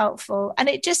really helpful. And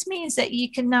it just means that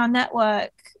you can now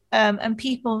network, and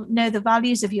people know the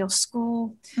values of your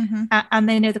school, and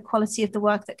they know the quality of the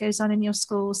work that goes on in your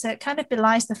school. So it kind of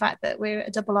belies the fact that we're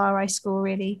a double RI school,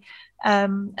 really,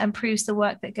 and proves the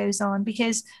work that goes on,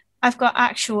 because I've got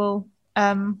actual,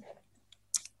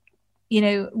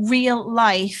 real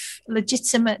life,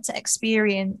 legitimate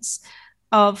experience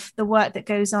of the work that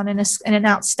goes on in an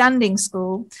outstanding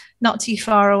school, not too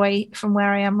far away from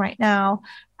where I am right now.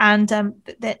 And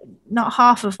that not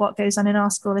half of what goes on in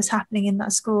our school is happening in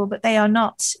that school, but they are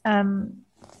not,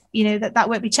 that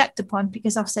won't be checked upon,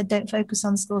 because Ofsted don't focus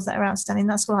on schools that are outstanding.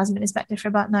 That school hasn't been inspected for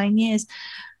about 9 years,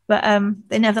 but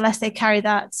nevertheless, they carry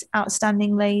that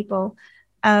outstanding label.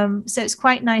 So it's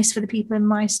quite nice for the people in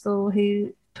my school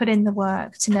who put in the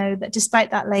work to know that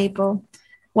despite that label,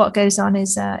 what goes on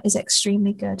is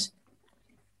extremely good.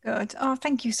 Good. Oh,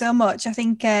 thank you so much. I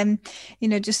think,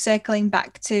 just circling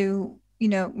back to,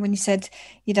 when you said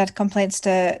you'd had complaints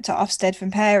to Ofsted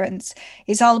from parents,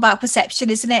 it's all about perception,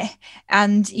 isn't it?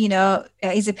 And, it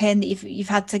is a pain that you've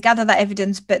had to gather that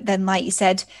evidence, but then, like you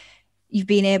said, you've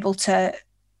been able to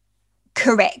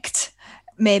correct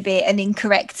maybe an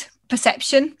incorrect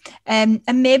perception, and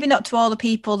maybe not to all the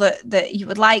people that you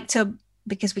would like to,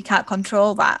 because we can't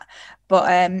control that.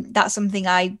 But that's something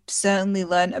I certainly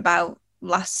learned about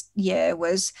last year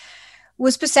was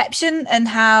perception, and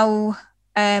how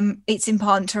it's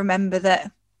important to remember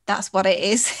that that's what it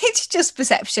is. It's just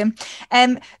perception.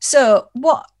 So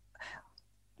what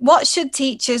should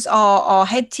teachers or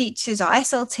head teachers or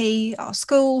SLT or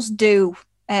schools do?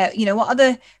 What are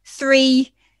the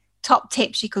 3 top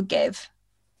tips you could give?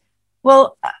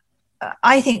 Well,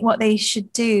 I think what they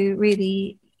should do,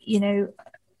 really,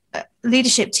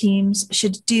 leadership teams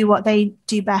should do what they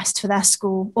do best for their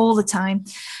school all the time.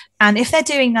 And if they're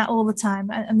doing that all the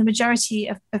time, and the majority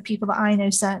of people that I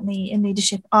know, certainly in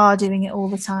leadership, are doing it all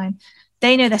the time,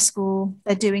 they know their school,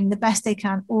 they're doing the best they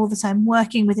can all the time,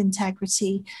 working with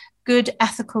integrity, good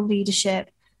ethical leadership,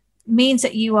 means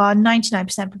that you are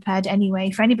 99% prepared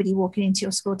anyway for anybody walking into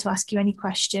your school to ask you any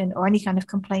question or any kind of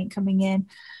complaint coming in.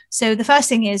 So the first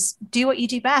thing is do what you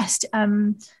do best,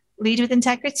 lead with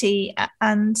integrity.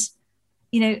 And,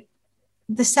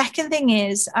 the second thing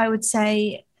is, I would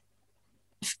say,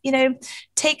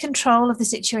 take control of the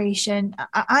situation.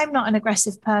 I'm not an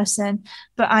aggressive person,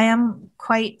 but I am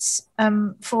quite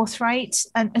forthright.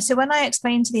 And so when I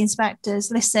explain to the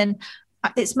inspectors, listen,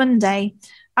 it's Monday,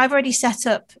 I've already set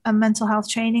up a mental health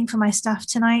training for my staff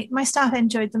tonight. My staff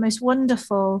enjoyed the most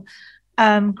wonderful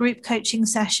group coaching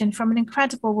session from an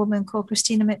incredible woman called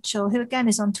Christina Mitchell, who again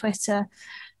is on Twitter,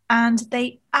 and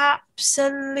they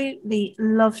absolutely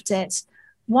loved it.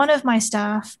 One of my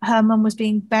staff, her mum was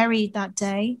being buried that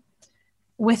day.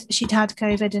 She'd had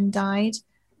COVID and died.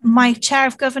 My chair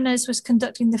of governors was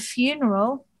conducting the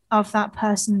funeral of that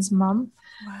person's mum.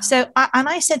 Wow. So,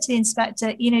 I said to the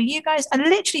inspector, you guys, I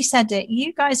literally said it,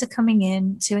 you guys are coming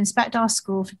in to inspect our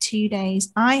school for 2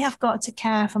 days. I have got to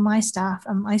care for my staff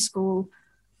and my school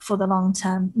for the long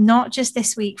term, not just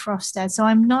this week for Ofsted. So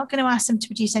I'm not going to ask them to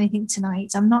produce anything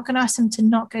tonight. I'm not going to ask them to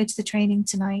not go to the training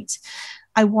tonight.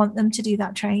 I want them to do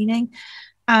that training.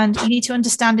 And you need to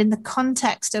understand, in the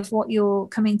context of what you're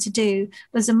coming to do,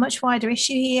 there's a much wider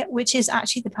issue here, which is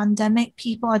actually the pandemic.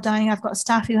 People are dying. I've got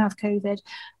staff who have COVID.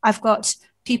 I've got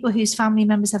people whose family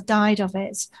members have died of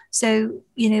it. So,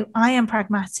 I am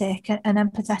pragmatic and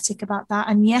empathetic about that.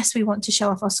 And yes, we want to show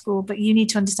off our school, but you need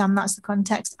to understand that's the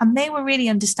context. And they were really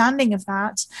understanding of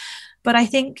that. But I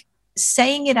think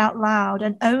saying it out loud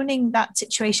and owning that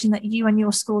situation that you and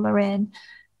your school are in,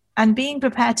 and being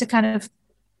prepared to kind of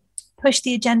push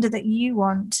the agenda that you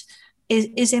want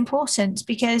is important,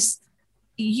 because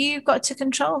you've got to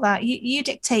control that. You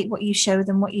dictate what you show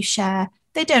them, what you share.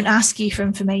 They don't ask you for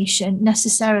information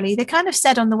necessarily. They kind of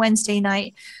said on the Wednesday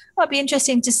night, it'd be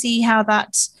interesting to see how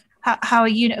a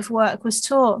unit of work was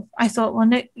taught. I thought, well,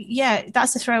 no, yeah,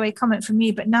 that's a throwaway comment from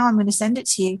you, but now I'm going to send it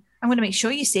to you. I'm going to make sure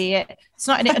you see it. It's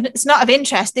not of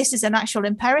interest. This is an actual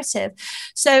imperative.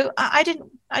 So I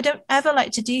don't ever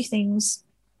like to do things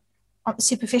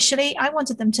superficially. I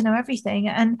wanted them to know everything,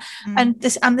 and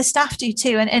the staff do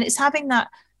too. And it's having that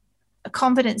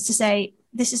confidence to say,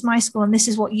 this is my school and this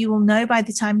is what you will know by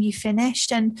the time you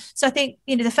finished. And so I think,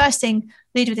 the first thing,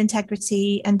 lead with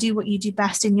integrity and do what you do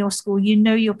best in your school. You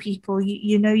know your people,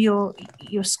 you know your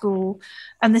school.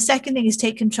 And the second thing is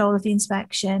take control of the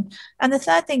inspection. And the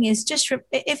third thing is just,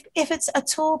 if it's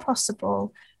at all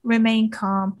possible, remain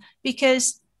calm,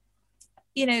 because,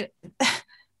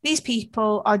 these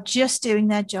people are just doing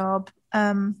their job.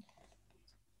 For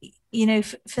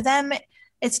them,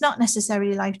 it's not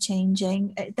necessarily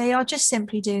life-changing. They are just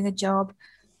simply doing a job.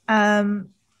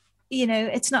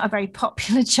 It's not a very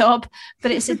popular job,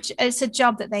 but it's a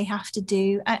job that they have to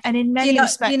do. And in many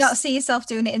respects, do you not see yourself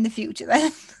doing it in the future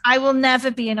then? I will never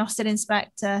be an Ofsted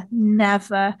inspector.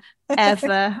 Never,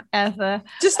 ever, ever.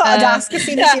 Just thought I'd ask as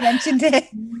soon as you mentioned it.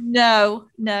 No.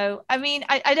 I mean,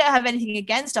 I don't have anything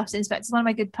against Ofsted inspectors. One of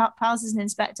my good pals is an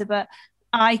inspector, but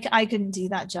I couldn't do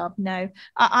that job. No,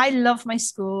 I love my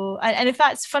school. And in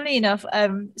fact, funnily enough,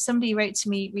 somebody wrote to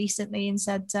me recently and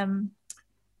said,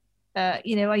 are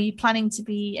you planning to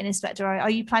be an inspector? Or are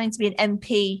you planning to be an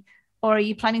MP? Or are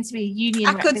you planning to be a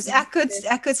union representative?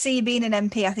 I could see you being an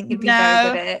MP. I think you'd be very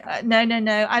good at it.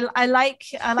 No. I like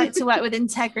to work with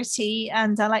integrity,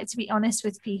 and I like to be honest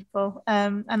with people.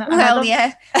 Yeah.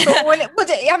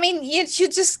 But I mean, you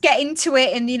should just get into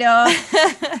it, and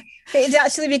it'd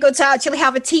actually be good to actually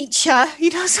have a teacher,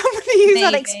 somebody who's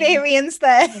had experience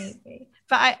there. Maybe.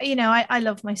 But I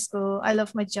love my school. I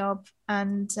love my job,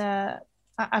 and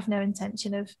I've no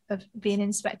intention of being an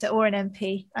inspector or an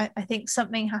MP. I think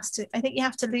you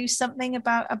have to lose something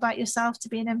about yourself to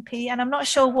be an MP, and I'm not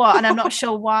sure what, and I'm not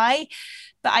sure why,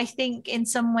 but I think in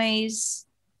some ways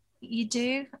you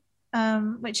do,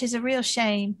 which is a real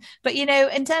shame. But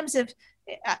in terms of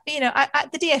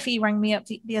the DfE rang me up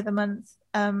the other month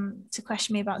to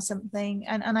question me about something,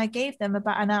 and I gave them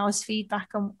about an hour's feedback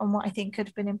on what I think could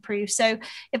have been improved. So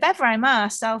if ever I'm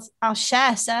asked, I'll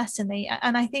share, certainly.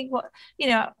 And I think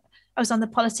I was on the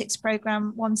politics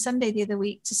programme one Sunday the other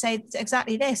week to say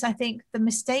exactly this. I think the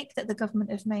mistake that the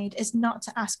government have made is not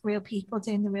to ask real people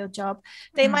doing the real job.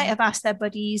 They might have asked their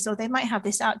buddies, or they might have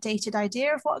this outdated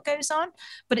idea of what goes on,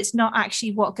 but it's not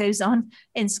actually what goes on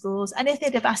in schools. And if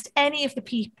they'd have asked any of the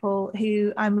people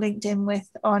who I'm linked in with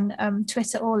on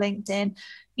Twitter or LinkedIn,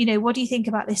 what do you think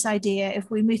about this idea? If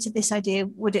we mooted this idea,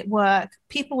 would it work?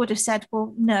 People would have said,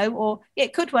 well, no, or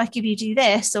it could work if you do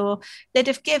this, or they'd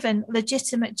have given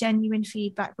legitimate, genuine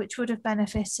feedback, which would have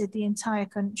benefited the entire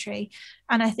country.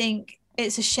 And I think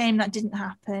it's a shame that didn't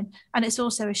happen. And it's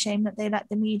also a shame that they let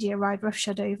the media ride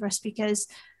roughshod over us, because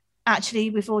actually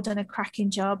we've all done a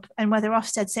cracking job. And whether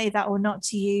Ofsted say that or not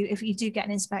to you, if you do get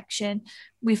an inspection,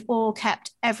 we've all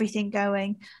kept everything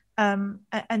going.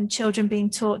 And children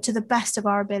being taught to the best of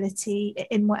our ability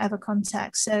in whatever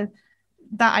context. So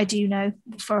that I do know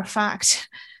for a fact.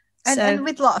 And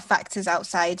with a lot of factors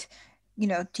outside,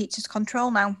 teachers'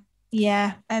 control now.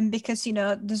 Yeah. Because,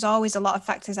 there's always a lot of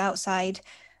factors outside,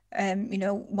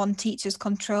 one teacher's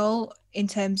control in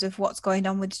terms of what's going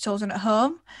on with children at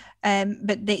home.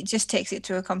 But it just takes it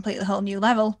to a completely whole new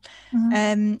level.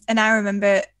 Mm-hmm. And I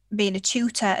remember being a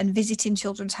tutor and visiting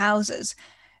children's houses,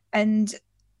 and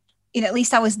at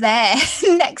least I was there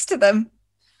next to them.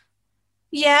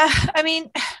 Yeah, I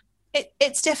mean,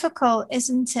 it's difficult,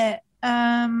 isn't it?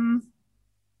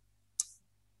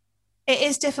 It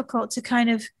is difficult to kind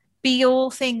of be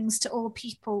all things to all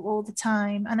people all the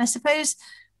time. And I suppose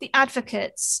the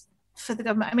advocates for the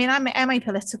government, I mean, I'm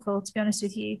apolitical, to be honest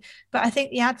with you, but I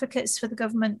think the advocates for the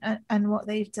government and what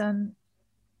they've done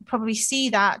probably see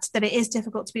that it is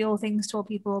difficult to be all things to all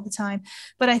people all the time.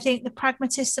 But I think the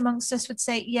pragmatists amongst us would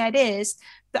say, yeah, it is.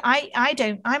 But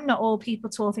I'm not all people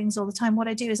to all things all the time. What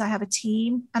I do is I have a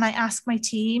team, and I ask my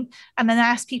team, and then I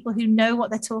ask people who know what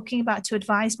they're talking about to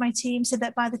advise my team, so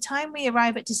that by the time we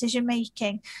arrive at decision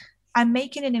making, I'm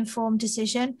making an informed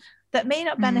decision that may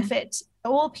not benefit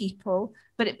all people,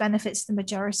 but it benefits the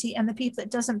majority. And the people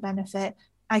it doesn't benefit,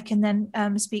 I can then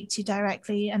speak to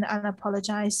directly and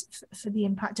apologise for the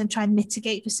impact and try and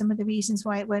mitigate for some of the reasons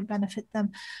why it won't benefit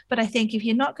them. But I think if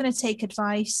you're not going to take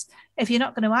advice, if you're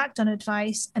not going to act on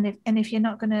advice, and if you're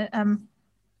not going to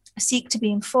seek to be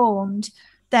informed,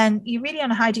 then you're really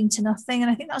on a hiding to nothing.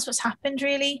 And I think that's what's happened,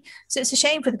 really. So it's a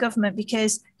shame for the government,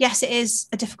 because yes, it is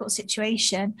a difficult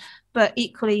situation, but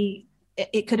equally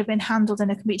it could have been handled in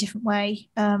a completely different way.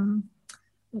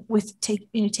 With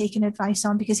taking advice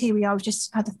on, because here we are, we've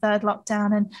just had a third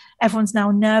lockdown and everyone's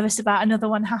now nervous about another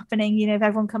one happening, if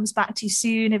everyone comes back too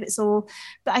soon, if it's all,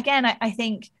 but again, I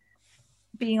think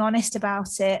being honest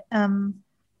about it, and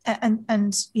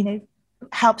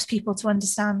helps people to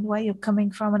understand where you're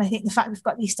coming from. And I think the fact we've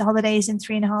got the Easter holidays in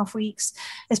 3.5 weeks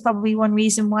is probably one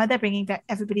reason why they're bringing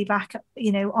everybody back,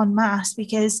 en masse,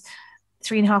 because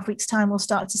 3.5 weeks time we'll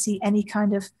start to see any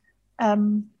kind of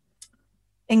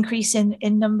increase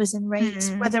in numbers and rates,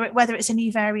 whether it's a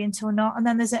new variant or not. And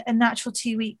then there's a natural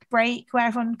 2-week break where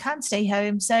everyone can stay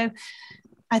home. So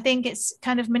I think it's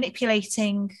kind of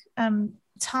manipulating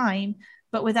time,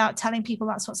 but without telling people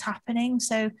that's what's happening.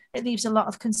 So it leaves a lot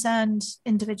of concerned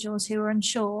individuals who are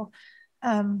unsure,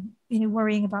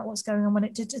 worrying about what's going on when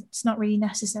it's not really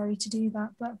necessary to do that.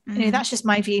 But that's just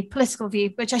my view, political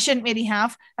view, which I shouldn't really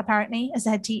have, apparently, as a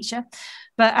head teacher.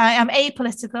 But I am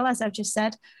apolitical, as I've just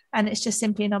said, and it's just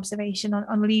simply an observation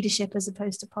on leadership as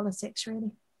opposed to politics,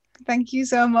 really. Thank you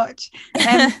so much.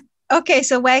 Okay,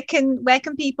 so where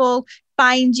can people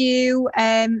find you?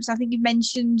 So I think you've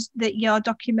mentioned that your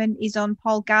document is on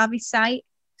Paul Garvey's site.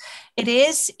 It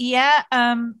is, yeah.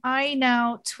 I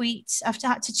now tweet. I've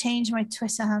had to change my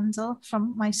Twitter handle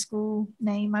from my school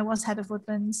name. I was head of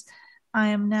Woodlands. I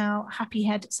am now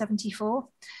happyhead74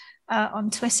 on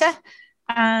Twitter,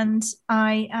 and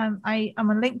I am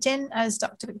on LinkedIn as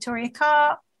Dr. Victoria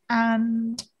Carr,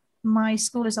 and my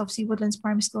school is obviously Woodlands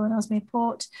Primary School in Ellesmere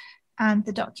Port. And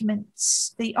the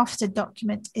Ofsted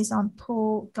document is on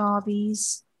Paul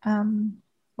Garvey's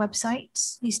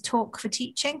website. He's Talk for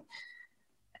Teaching,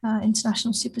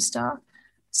 international superstar.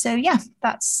 So yeah,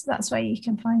 that's where you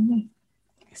can find me.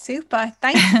 Super,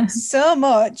 thank you so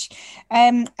much.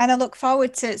 And I look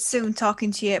forward to soon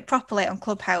talking to you properly on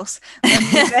Clubhouse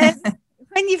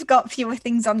when you've got fewer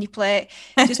things on your plate.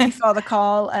 Just before the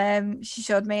call, she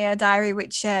showed me a diary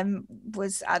which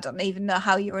was, I don't even know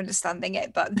how you're understanding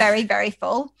it, but very, very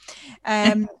full.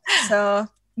 So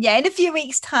yeah, in a few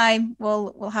weeks' time,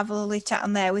 we'll have a lovely chat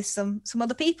on there with some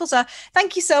other people. So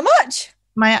thank you so much.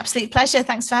 My absolute pleasure.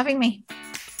 Thanks for having me.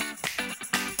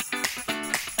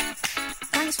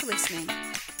 Thanks for listening.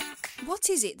 What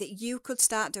is it that you could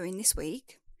start doing this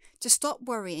week to stop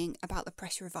worrying about the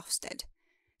pressure of Ofsted?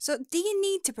 So do you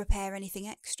need to prepare anything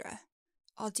extra?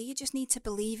 Or do you just need to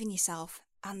believe in yourself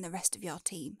and the rest of your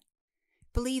team?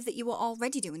 Believe that you are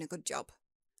already doing a good job?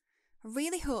 I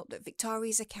really hope that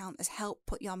Victoria's account has helped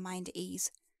put your mind at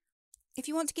ease. If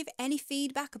you want to give any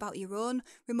feedback about your own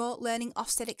remote learning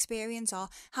Ofsted experience or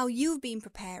how you've been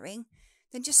preparing,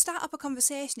 then just start up a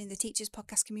conversation in the Teachers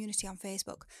Podcast community on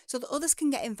Facebook so that others can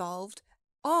get involved,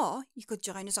 or you could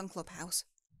join us on Clubhouse.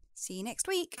 See you next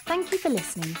week. Thank you for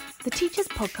listening. The Teachers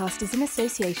Podcast is in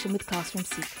association with Classroom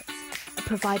Secrets, a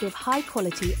provider of high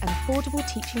quality and affordable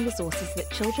teaching resources that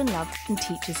children love and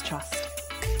teachers trust.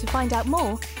 To find out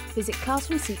more, visit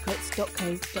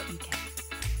classroomsecrets.co.uk.